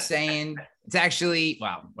 I'm just saying it's actually,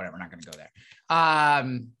 well, whatever. We're not going to go there.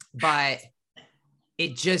 But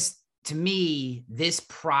it just, to me, this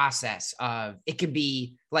process of, it could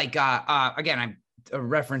be like, again, I'm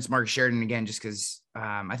reference Mark Sheridan again, just because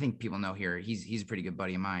I think people know here, he's a pretty good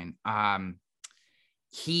buddy of mine.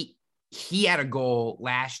 He had a goal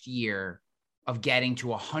last year of getting to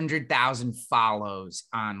 100,000 follows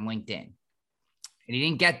on LinkedIn, and he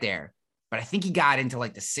didn't get there. but I think he got into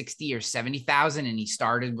like the 60 or 70,000 and he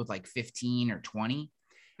started with like 15 or 20.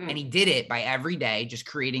 And he did it by every day, just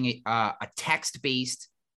creating a text-based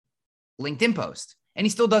LinkedIn post. And he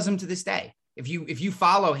still does them to this day. If you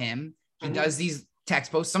follow him, he does these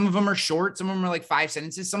text posts. Some of them are short. Some of them are like 5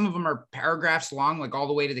 sentences. Some of them are paragraphs long, like all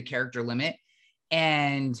the way to the character limit.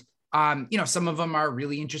 And, some of them are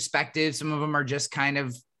really introspective. Some of them are just kind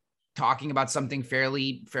of talking about something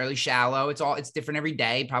fairly shallow. It's different every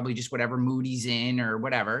day, probably just whatever mood he's in or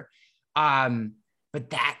whatever. But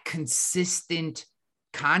that consistent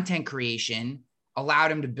content creation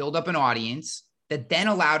allowed him to build up an audience that then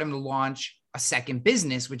allowed him to launch a second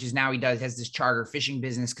business, which is now has this charter fishing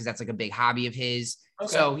business because that's like a big hobby of his.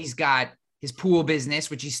 Okay. So he's got his pool business,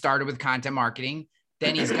 which he started with content marketing.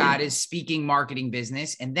 Then he's got his speaking marketing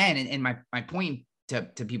business. And then, and my point to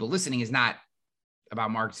people listening is not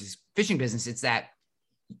about Marcus's fishing business. It's that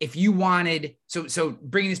if you wanted, so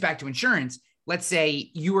bringing this back to insurance, let's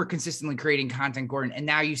say you were consistently creating content, Gordon, and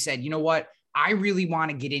now you said, you know what? I really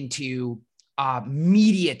want to get into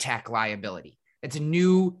media tech liability. It's a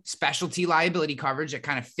new specialty liability coverage that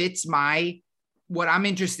kind of fits what I'm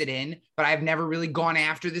interested in, but I've never really gone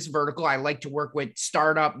after this vertical. I like to work with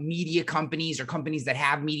startup media companies or companies that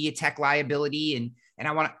have media tech liability. And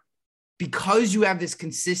I want to, because you have this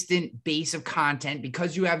consistent base of content,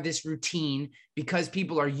 because you have this routine, because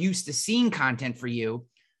people are used to seeing content from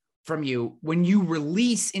you, when you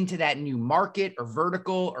release into that new market or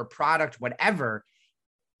vertical or product, whatever,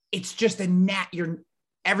 it's just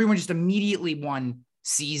everyone just immediately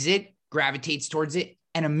sees it, gravitates towards it,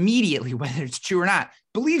 and immediately, whether it's true or not,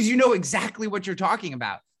 believes you know exactly what you're talking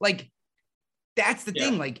about. Like, that's the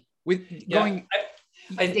thing. Like with going,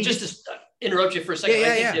 just to interrupt you for a second.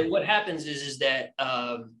 I think that what happens is that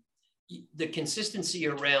the consistency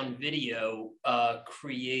around video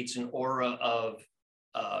creates an aura of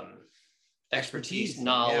expertise,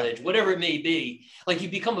 knowledge, whatever it may be. Like, you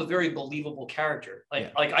become a very believable character.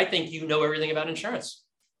 Like I think you know everything about insurance.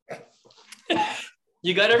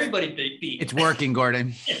 You got everybody beat. It's working,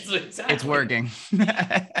 Gordon. Exactly. It's working.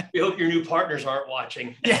 We hope your new partners aren't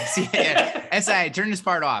watching. Yes. Yeah. SI, turn this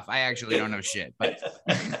part off. I actually don't know shit, but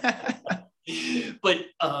but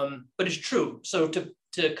it's true. So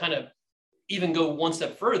to kind of even go one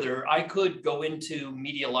step further, I could go into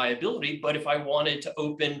media liability, but if I wanted to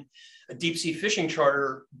open a deep sea fishing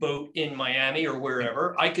charter boat in Miami or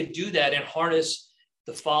wherever, I could do that and harness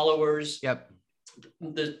the followers,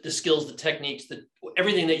 the skills, the techniques,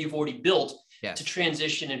 everything that you've already built to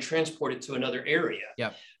transition and transport it to another area.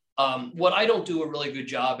 What I don't do a really good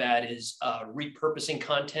job at is repurposing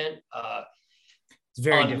content. It's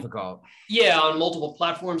very difficult. Yeah, on multiple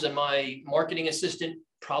platforms, and my marketing assistant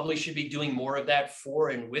probably should be doing more of that for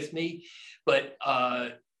and with me. But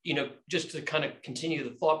just to kind of continue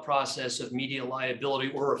the thought process of media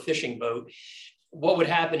liability or a fishing boat, what would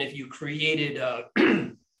happen if you created a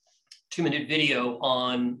 2-minute video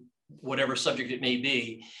on whatever subject it may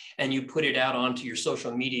be, and you put it out onto your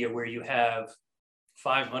social media where you have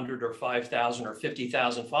 500 or 5,000 or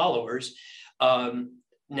 50,000 followers?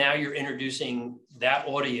 Now you're introducing that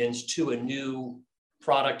audience to a new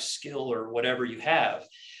product, skill, or whatever you have.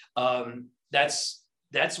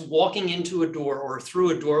 That's walking into a door or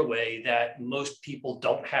through a doorway that most people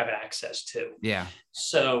don't have access to. Yeah.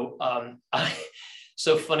 So,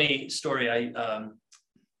 so funny story.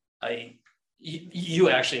 You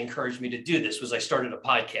actually encouraged me to do this. I started a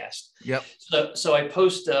podcast. Yep. So I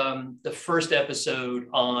post the first episode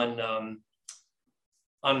on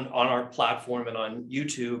our platform and on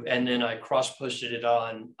YouTube, and then I cross-posted it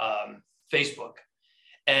on Facebook.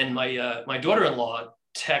 And my daughter-in-law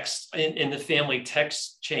texts in the family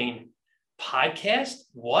text chain, podcast?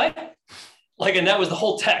 What? Like, and that was the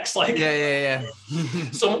whole text. Like, yeah.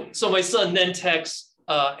 So my son then texts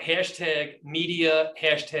hashtag media,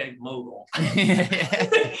 hashtag mogul.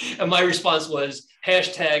 And my response was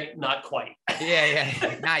hashtag not quite.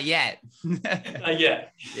 Yeah. Not yet. Not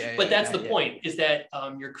yet. But that's the point, is that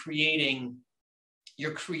you're creating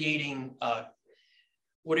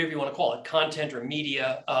whatever you want to call it, content or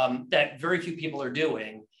media that very few people are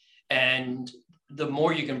doing. And the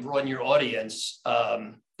more you can broaden your audience,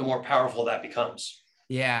 the more powerful that becomes.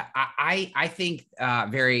 Yeah, I think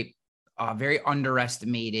very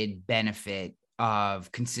underestimated benefit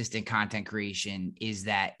of consistent content creation is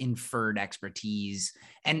that inferred expertise.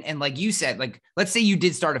 And like you said, like, let's say you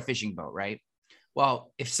did start a fishing boat, right?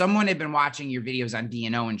 Well, if someone had been watching your videos on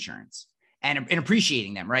D&O insurance and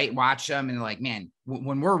appreciating them, right? Watch them and they're like, man,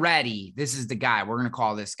 when we're ready, this is the guy. We're going to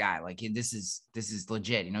call this guy. Like, this is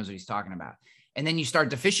legit. He knows what he's talking about. And then you start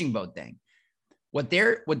the fishing boat thing. What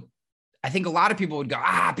I think a lot of people would go,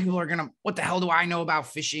 people are going to, what the hell do I know about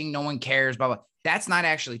fishing? No one cares, blah, blah. That's not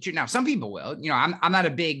actually true. Now, some people will, I'm not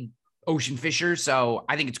a big ocean fisher, so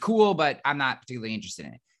I think it's cool, but I'm not particularly interested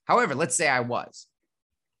in it. However, let's say I was.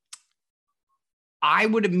 I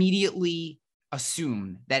would immediately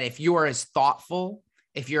assume that if you're as thoughtful,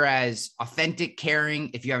 if you're as authentic,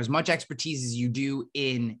 caring, if you have as much expertise as you do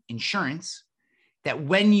in insurance, that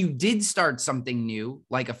when you did start something new,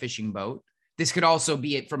 like a fishing boat, this could also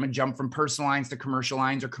be it from a jump from personal lines to commercial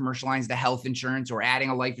lines, or commercial lines to health insurance, or adding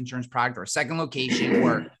a life insurance product, or a second location,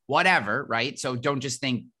 or whatever, right? So don't just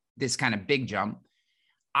think this kind of big jump.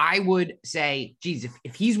 I would say, geez,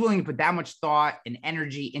 if he's willing to put that much thought and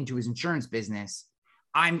energy into his insurance business,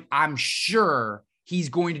 I'm sure he's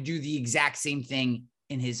going to do the exact same thing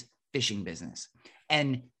in his fishing business.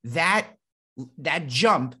 And that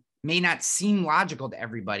jump may not seem logical to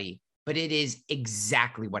everybody, but it is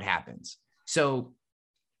exactly what happens. So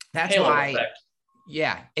that's why,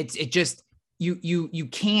 it just, you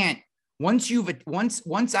can't, once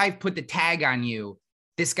I've put the tag on you,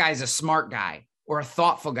 this guy's a smart guy, or a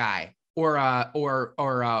thoughtful guy, or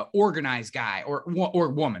a organized guy, or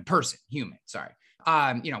woman, person, human, sorry.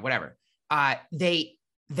 Whatever.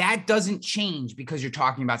 That doesn't change because you're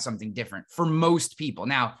talking about something different for most people.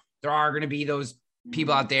 Now, there are going to be those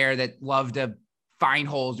people out there that love to find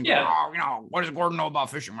holes and go, what does Gordon know about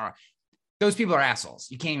fishing? Those people are assholes.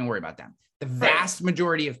 You can't even worry about them. The vast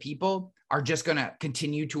majority of people are just going to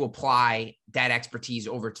continue to apply that expertise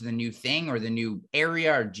over to the new thing, or the new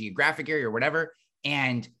area, or geographic area, or whatever.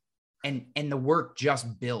 And the work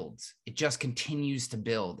just builds. It just continues to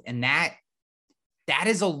build. And that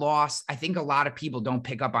is a loss. I think a lot of people don't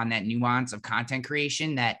pick up on that nuance of content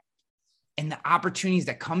creation, and the opportunities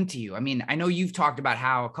that come to you. I mean, I know you've talked about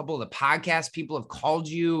how a couple of the podcast people have called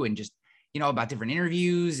you and just, about different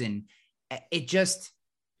interviews, and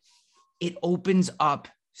it opens up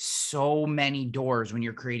so many doors when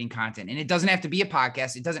you're creating content. And it doesn't have to be a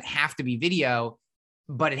podcast. It doesn't have to be video,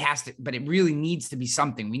 but it really needs to be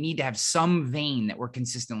something. We need to have some vein that we're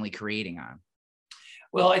consistently creating on.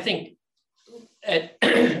 Well, I think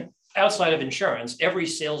outside of insurance, every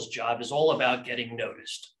sales job is all about getting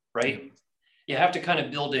noticed, right? You have to kind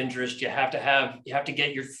of build interest. You have to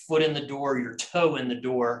get your foot in the door, your toe in the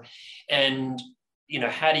door. And,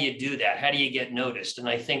 how do you do that? How do you get noticed? And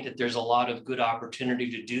I think that there's a lot of good opportunity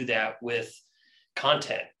to do that with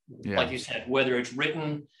content. Yeah. Like you said, whether it's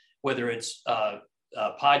written, whether it's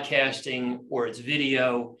podcasting, or it's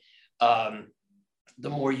video, the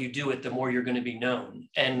more you do it, the more you're going to be known.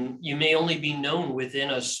 And you may only be known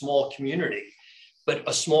within a small community, but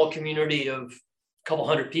a small community of a couple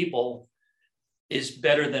hundred people is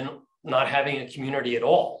better than not having a community at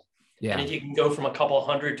all. Yeah. And if you can go from a couple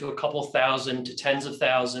hundred to a couple thousand to tens of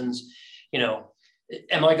thousands,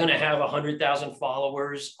 am I going to have 100,000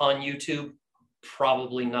 followers on YouTube?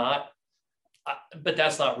 Probably not. But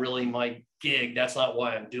that's not really my gig. That's not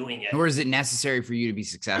why I'm doing it. Nor is it necessary for you to be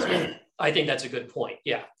successful. I think that's a good point.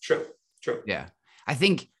 Yeah, true. Yeah. I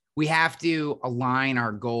think we have to align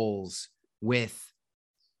our goals with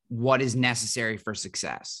what is necessary for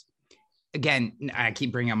success. Again, I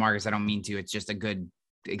keep bringing up Marcus. I don't mean to. It's just a good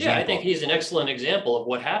example. Yeah, I think he's an excellent example of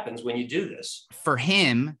what happens when you do this. For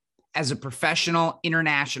him, as a professional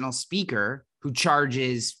international speaker who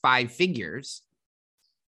charges 5 figures,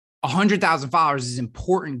 100,000 followers is an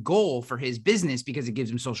important goal for his business because it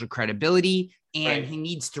gives him social credibility, and he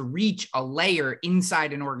needs to reach a layer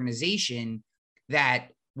inside an organization that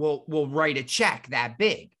will write a check that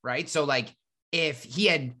big, right? So like if he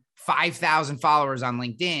had 5,000 followers on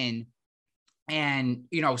LinkedIn, and,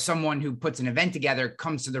 someone who puts an event together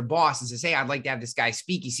comes to their boss and says, hey, I'd like to have this guy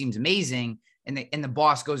speak. He seems amazing. And the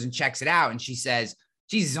boss goes and checks it out. And she says,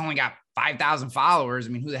 geez, he's only got 5,000 followers. I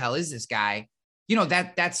mean, who the hell is this guy?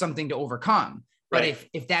 That's something to overcome. But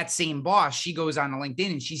if that same boss, she goes on to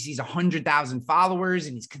LinkedIn and she sees 100,000 followers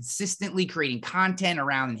and he's consistently creating content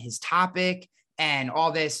around his topic and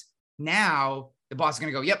all this, now the boss is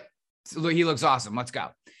going to go, yep, he looks awesome. Let's go.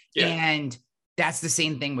 Yeah. And that's the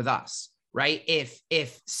same thing with us. Right.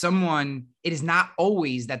 If someone, it is not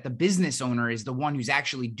always that the business owner is the one who's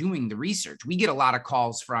actually doing the research. We get a lot of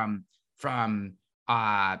calls from the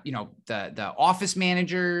office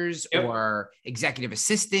managers or executive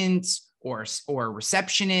assistants or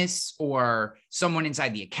receptionists or someone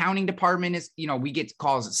inside the accounting department is, we get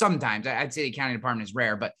calls sometimes. I'd say the accounting department is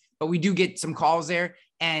rare, but we do get some calls there,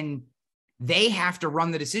 and they have to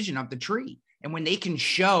run the decision up the tree. And when they can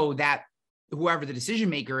show that whoever the decision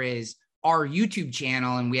maker is, our YouTube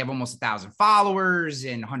channel, and we have almost 1,000 followers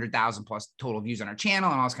and 100,000 plus total views on our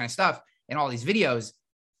channel and all this kind of stuff and all these videos,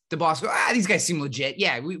 the boss goes, these guys seem legit.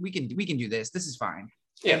 Yeah, we can do this. This is fine.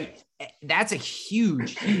 Yeah. And that's a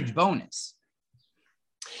huge bonus.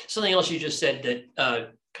 Something else you just said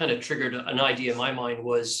that kind of triggered an idea in my mind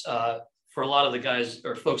was for a lot of the guys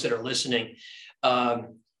or folks that are listening,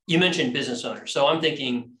 you mentioned business owners. So I'm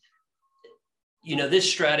thinking, this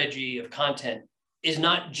strategy of content is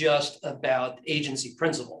not just about agency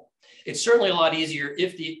principal. It's certainly a lot easier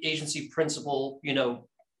if the agency principal,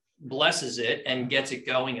 blesses it and gets it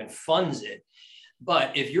going and funds it.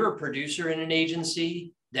 But if you're a producer in an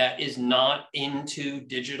agency that is not into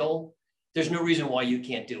digital, there's no reason why you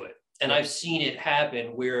can't do it. And I've seen it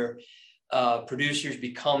happen where producers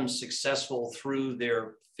become successful through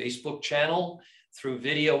their Facebook channel, through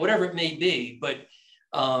video, whatever it may be. But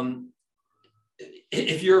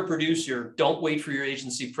if you're a producer, don't wait for your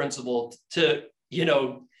agency principal to,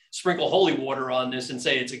 sprinkle holy water on this and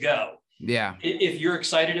say it's a go. Yeah. If you're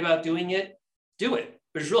excited about doing it, do it.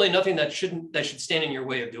 There's really nothing that should stand in your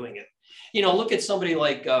way of doing it. Look at somebody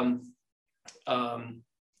like, the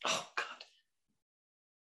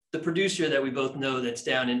producer that we both know that's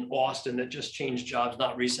down in Austin that just changed jobs,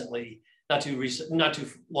 not too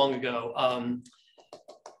long ago.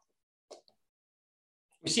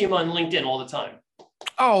 We see him on LinkedIn all the time.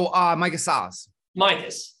 Oh, Micah Salas.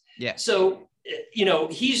 Micah's. Yeah. So,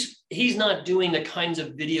 he's not doing the kinds of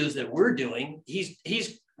videos that we're doing.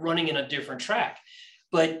 He's running in a different track,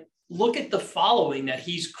 but look at the following that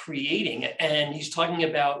he's creating. And he's talking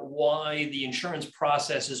about why the insurance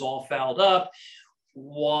process is all fouled up,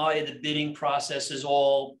 why the bidding process is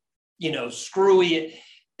all, screwy.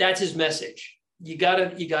 That's his message. You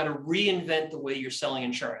gotta reinvent the way you're selling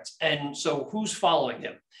insurance. And so who's following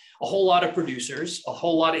him? A whole lot of producers, a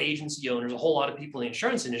whole lot of agency owners, a whole lot of people in the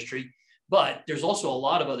insurance industry. But there's also a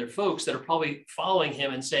lot of other folks that are probably following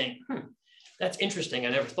him and saying, that's interesting. I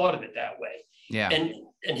never thought of it that way. Yeah. And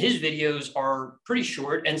his videos are pretty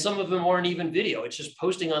short, and some of them aren't even video. It's just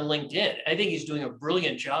posting on LinkedIn. I think he's doing a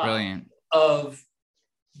brilliant job of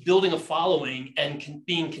building a following and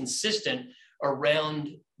being consistent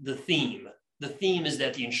around the theme. The theme is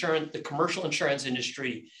that the commercial insurance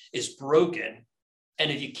industry is broken. And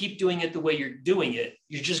if you keep doing it the way you're doing it,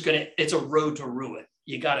 it's a road to ruin.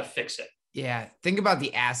 You got to fix it. Yeah. Think about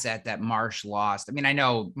the asset that Marsh lost. I mean, I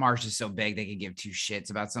know Marsh is so big, they could give two shits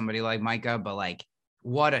about somebody like Micah, but like,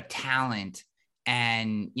 what a talent.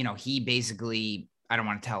 And, he basically, I don't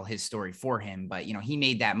want to tell his story for him, but, he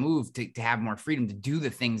made that move to have more freedom to do the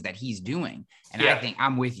things that he's doing. And I think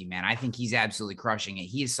I'm with you, man. I think he's absolutely crushing it.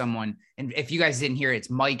 He is someone, and if you guys didn't hear, it's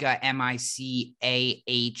Micah, Micah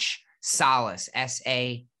Salas,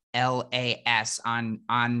 Salas on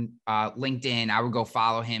LinkedIn. I would go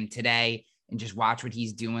follow him today and just watch what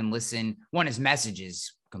he's doing. Listen, one, his message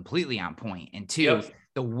is completely on point. And two,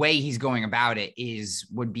 the way he's going about it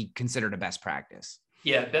would be considered a best practice.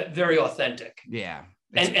 Yeah. Very authentic. Yeah.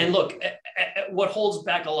 And look, what holds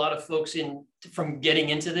back a lot of folks from getting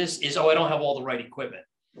into this is, I don't have all the right equipment.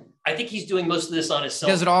 I think he's doing most of this on his cell phone.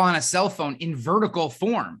 He does it all on a cell phone in vertical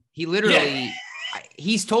form. He literally,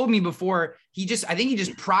 he's told me before, I think he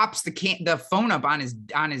just props the phone up on his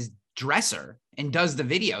dresser and does the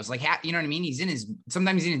videos. Like, you know what I mean?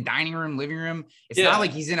 Sometimes he's in his dining room, living room. It's not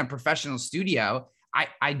like he's in a professional studio.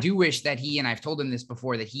 I do wish that and I've told him this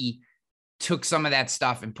before, that he took some of that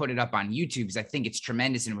stuff and put it up on YouTube, because I think it's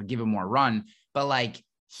tremendous and it would give him more run. But like,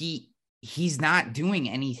 he's not doing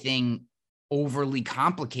anything overly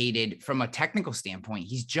complicated from a technical standpoint.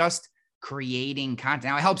 He's just creating content.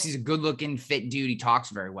 Now it helps. He's a good looking, fit dude. He talks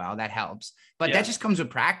very well. That helps, but that just comes with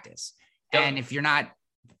practice. Yep. And if you're not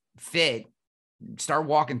fit, start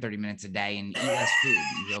walking 30 minutes a day and eat less food.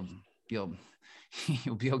 You'll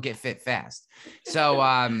get fit fast. So,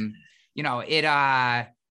 I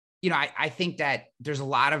think that there's a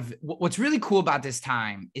lot of, what's really cool about this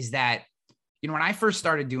time is that, when I first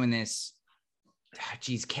started doing this,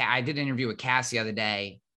 I did an interview with Cass the other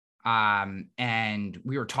day. And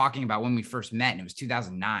we were talking about when we first met, and it was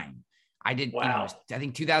 2009. I think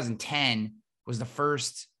 2010 was the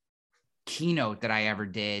first keynote that I ever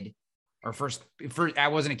did, or first, I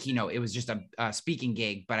wasn't a keynote. It was just a speaking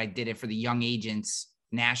gig, but I did it for the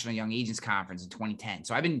National Young Agents Conference in 2010.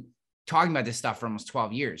 So I've been talking about this stuff for almost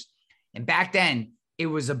 12 years. And back then it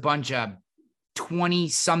was a bunch of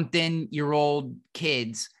 20-something-year-old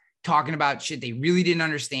kids talking about shit they really didn't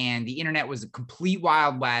understand. The internet was a complete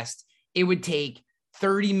Wild West. It would take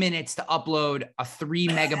 30 minutes to upload a 3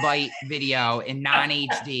 megabyte video in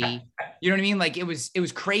non-HD. You know what I mean? Like, it was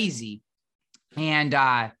crazy. And,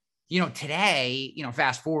 today,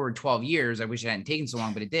 fast forward 12 years, I wish it hadn't taken so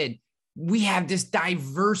long, but it did. we have this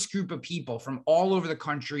diverse group of people from all over the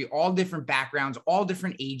country, all different backgrounds, all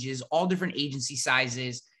different ages, all different agency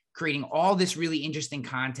sizes, creating all this really interesting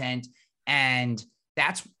content. And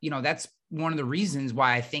that's one of the reasons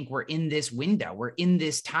why I think we're in this window. We're in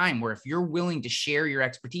this time where if you're willing to share your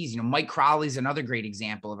expertise, Mike Crowley is another great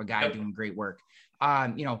example of a guy doing great work.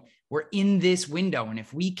 We're in this window. And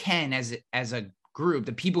if we can, as a group,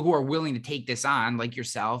 the people who are willing to take this on, like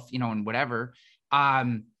yourself, and whatever,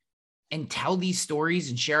 and tell these stories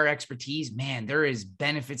and share our expertise, man, there is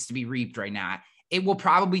benefits to be reaped right now. It will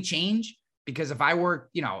probably change because if I work,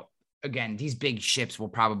 again, these big ships will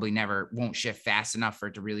probably won't shift fast enough for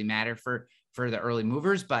it to really matter for the early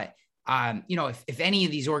movers. But, if any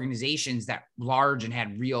of these organizations that large and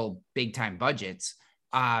had real big time budgets,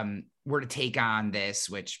 were to take on this,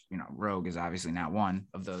 which, Rogue is obviously not one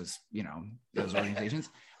of those, those organizations,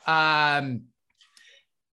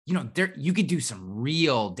 you could do some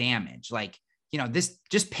real damage. Like, this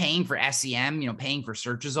just paying for SEM, paying for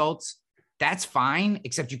search results, that's fine,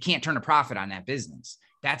 except you can't turn a profit on that business.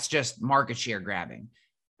 That's just market share grabbing.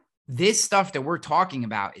 This stuff that we're talking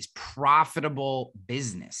about is profitable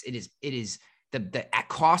business. It is the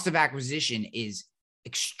cost of acquisition is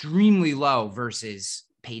extremely low versus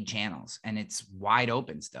paid channels, and it's wide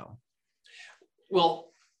open still.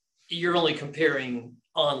 Well, you're only comparing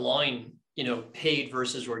online, paid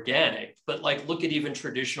versus organic, but like, look at even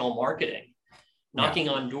traditional marketing, knocking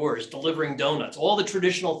on doors, delivering donuts, all the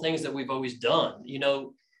traditional things that we've always done,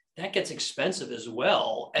 that gets expensive as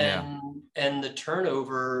well. And the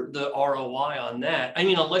turnover, the ROI on that,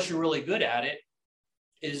 unless you're really good at it,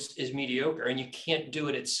 is mediocre, and you can't do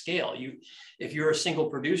it at scale. If you're a single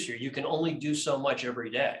producer, you can only do so much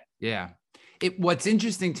every day. Yeah. What's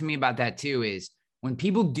interesting to me about that too is when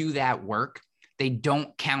people do that work, they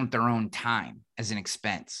don't count their own time as an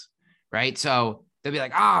expense, right? So they'll be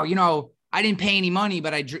like, oh, I didn't pay any money,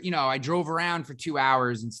 but I drove around for 2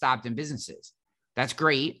 hours and stopped in businesses. That's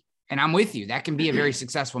great. And I'm with you. That can be a very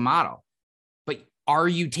successful model. But are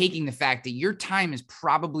you taking the fact that your time is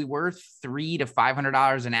probably worth $300 to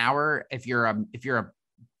 $500 an hour if you're a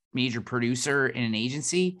major producer in an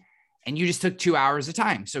agency, and you just took 2 hours of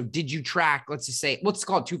time? So did you track, let's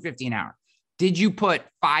call it $250 an hour. Did you put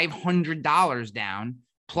 $500 down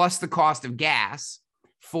plus the cost of gas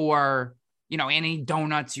for, any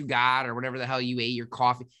donuts you got or whatever the hell you ate, your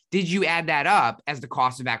coffee? Did you add that up as the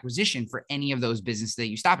cost of acquisition for any of those businesses that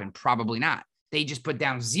you stop in? Probably not. They just put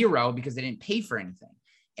down zero because they didn't pay for anything.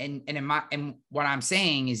 And what I'm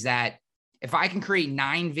saying is that if I can create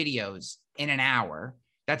 9 videos in an hour,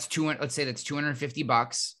 let's say that's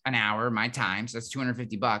 $250 an hour, my time. So that's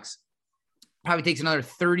 $250. Probably takes another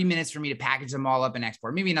 30 minutes for me to package them all up and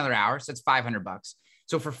export, maybe another hour. So that's $500.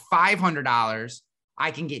 So for $500,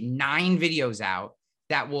 I can get 9 videos out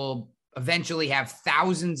that will eventually have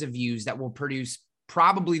thousands of views that will produce,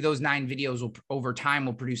 probably those 9 videos over time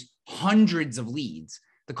will produce hundreds of leads.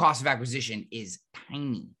 The cost of acquisition is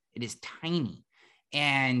tiny. It is tiny.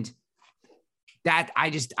 And that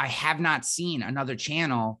I have not seen another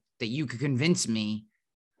channel that you could convince me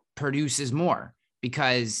produces more.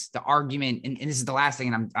 Because the argument, and this is the last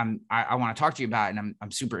thing, and I want to talk to you about, and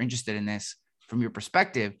I'm super interested in this from your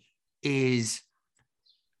perspective, is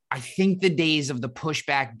I think the days of the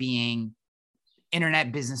pushback being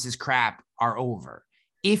internet business is crap are over.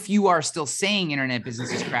 If you are still saying internet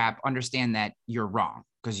business is crap, understand that you're wrong,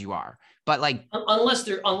 because you are. But like, unless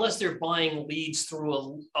they're buying leads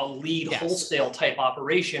through a lead wholesale type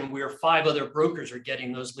operation where 5 other brokers are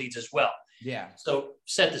getting those leads as well. Yeah. So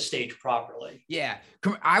set the stage properly. Yeah.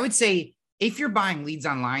 I would say if you're buying leads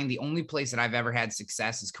online, the only place that I've ever had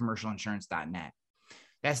success is commercialinsurance.net.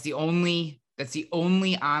 That's the only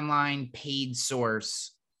online paid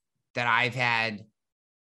source that I've had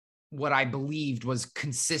what I believed was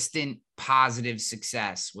consistent positive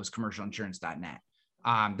success was commercialinsurance.net.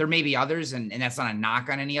 There may be others, and that's not a knock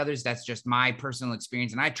on any others. That's just my personal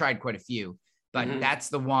experience. And I tried quite a few, but that's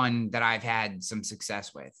the one that I've had some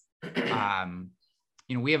success with.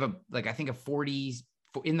 We have I think a 40s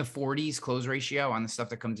in the 40s close ratio on the stuff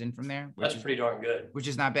that comes in from there. That's pretty darn good, which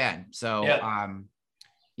is not bad. So,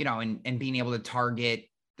 and being able to target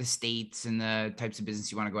the states and the types of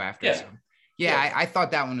business you want to go after. Yeah. So, I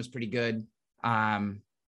thought that one was pretty good. I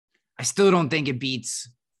still don't think it beats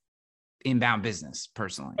inbound business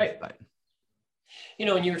personally, right. But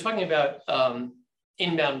when you were talking about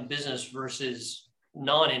inbound business versus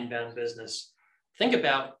non-inbound business, think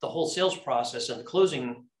about the whole sales process and the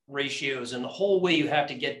closing ratios and the whole way you have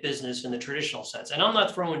to get business in the traditional sense. And I'm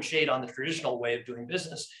not throwing shade on the traditional way of doing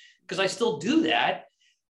business, because I still do that.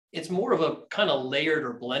 it's more of a kind of layered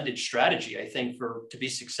or blended strategy, I think, to be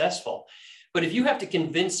successful. But if you have to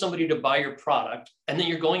convince somebody to buy your product, and then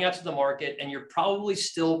you're going out to the market and you're probably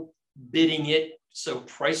still bidding it, so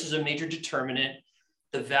price is a major determinant,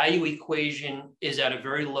 the value equation is at a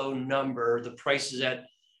very low number, the price is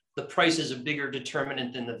a bigger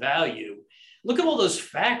determinant than the value. Look at all those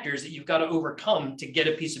factors that you've got to overcome to get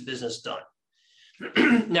a piece of business done.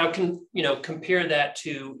 Now, compare that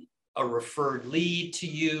to a referred lead to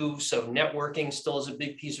you. So networking still is a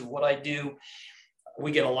big piece of what I do.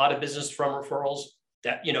 We get a lot of business from referrals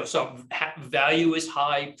that, so value is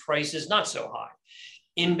high, price is not so high.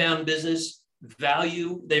 Inbound business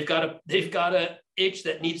value, they've got a itch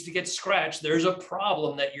that needs to get scratched. There's a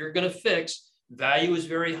problem that you're going to fix. Value is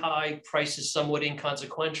very high, price is somewhat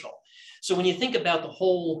inconsequential. So when you think about the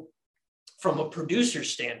whole, from a producer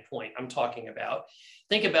standpoint, I'm talking about,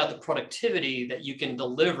 think about the productivity that you can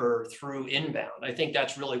deliver through inbound. I think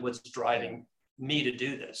that's really what's driving me to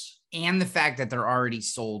do this. And the fact that they're already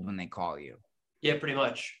sold when they call you. Yeah, pretty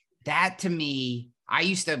much. That to me, I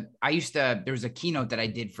used to, there was a keynote that I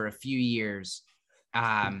did for a few years.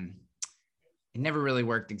 It never really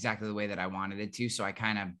worked exactly the way that I wanted it to. So I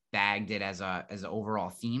kind of bagged it as an overall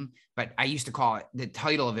theme, but I used to call it, the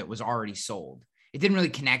title of it was Already Sold. It didn't really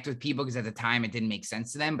connect with people because at the time it didn't make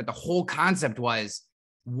sense to them. But the whole concept was,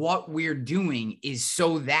 what we're doing is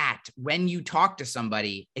so that when you talk to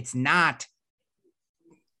somebody, it's not,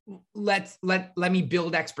 let me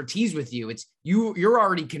build expertise with you. It's you're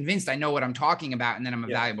already convinced I know what I'm talking about, and then I'm a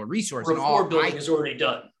valuable resource. Rapport building is already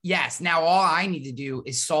done. Yes. Now all I need to do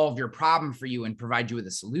is solve your problem for you and provide you with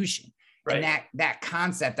a solution. Right. And that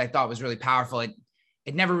concept I thought was really powerful.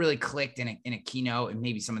 It never really clicked in a keynote, and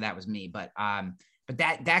maybe some of that was me, but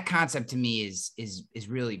that concept to me is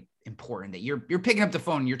really important, that you're picking up the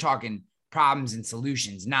phone and you're talking problems and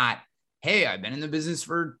solutions, not, hey, I've been in the business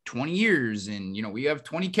for 20 years and, we have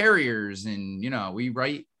 20 carriers and, we've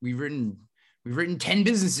written 10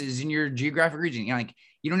 businesses in your geographic region.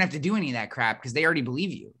 You don't have to do any of that crap because they already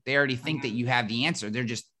believe you. They already think that you have the answer. They're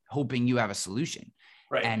just hoping you have a solution.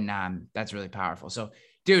 Right. And that's really powerful. So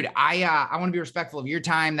dude, I want to be respectful of your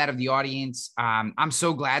time, that of the audience. I'm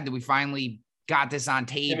so glad that we finally got this on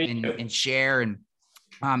tape and share. And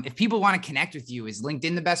if people want to connect with you, is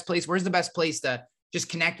LinkedIn the best place? Where's the best place to just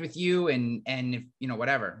connect with you and if,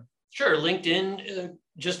 whatever? Sure. LinkedIn,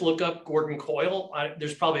 just look up Gordon Coyle.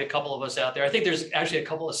 There's probably a couple of us out there. I think there's actually a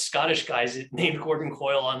couple of Scottish guys named Gordon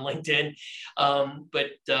Coyle on LinkedIn.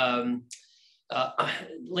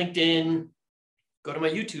 LinkedIn, go to my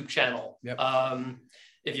YouTube channel. Yep.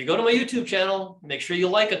 If you go to my YouTube channel, make sure you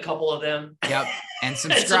like a couple of them. Yep. And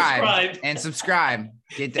subscribe. and subscribe.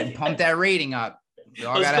 Get them, pump that rating up. We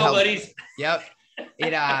all gotta help. Buddies. Yep.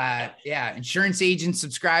 Insurance agents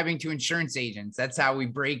subscribing to insurance agents. That's how we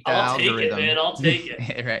break the algorithm. Take it, man. I'll take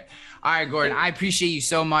it. Right. All right, Gordon. I appreciate you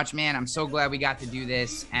so much, man. I'm so glad we got to do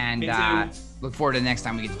this, and look forward to the next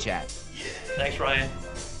time we get to chat. Thanks, Ryan.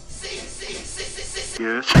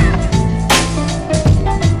 Yes.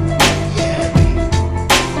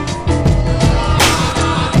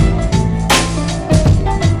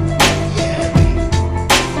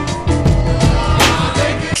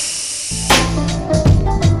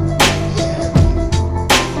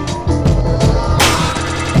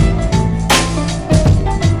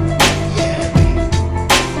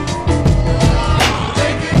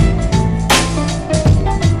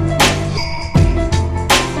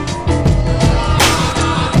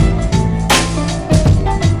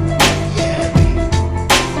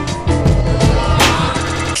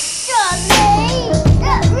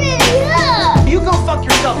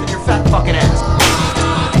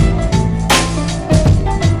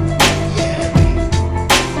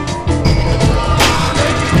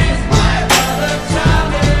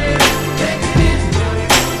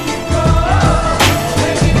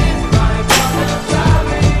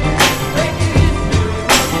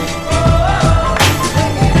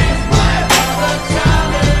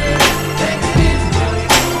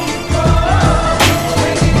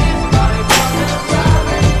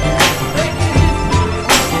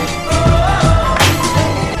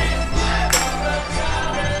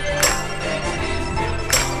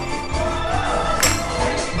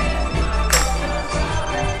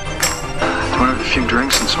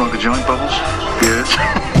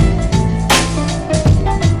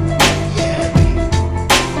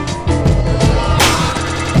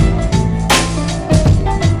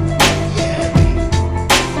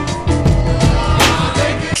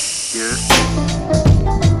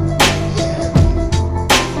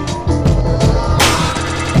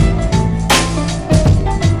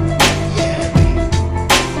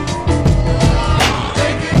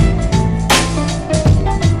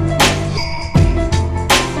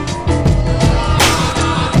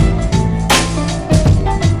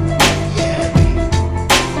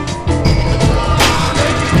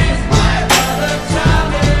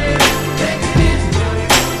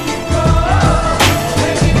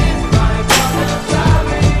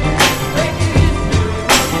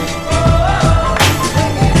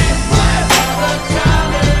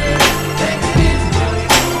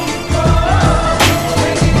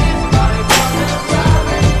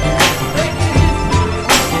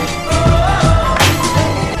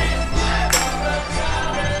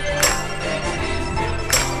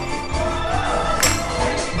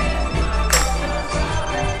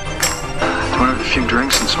 few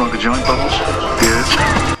drinks and smoke a joint, Bubbles?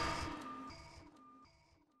 Good.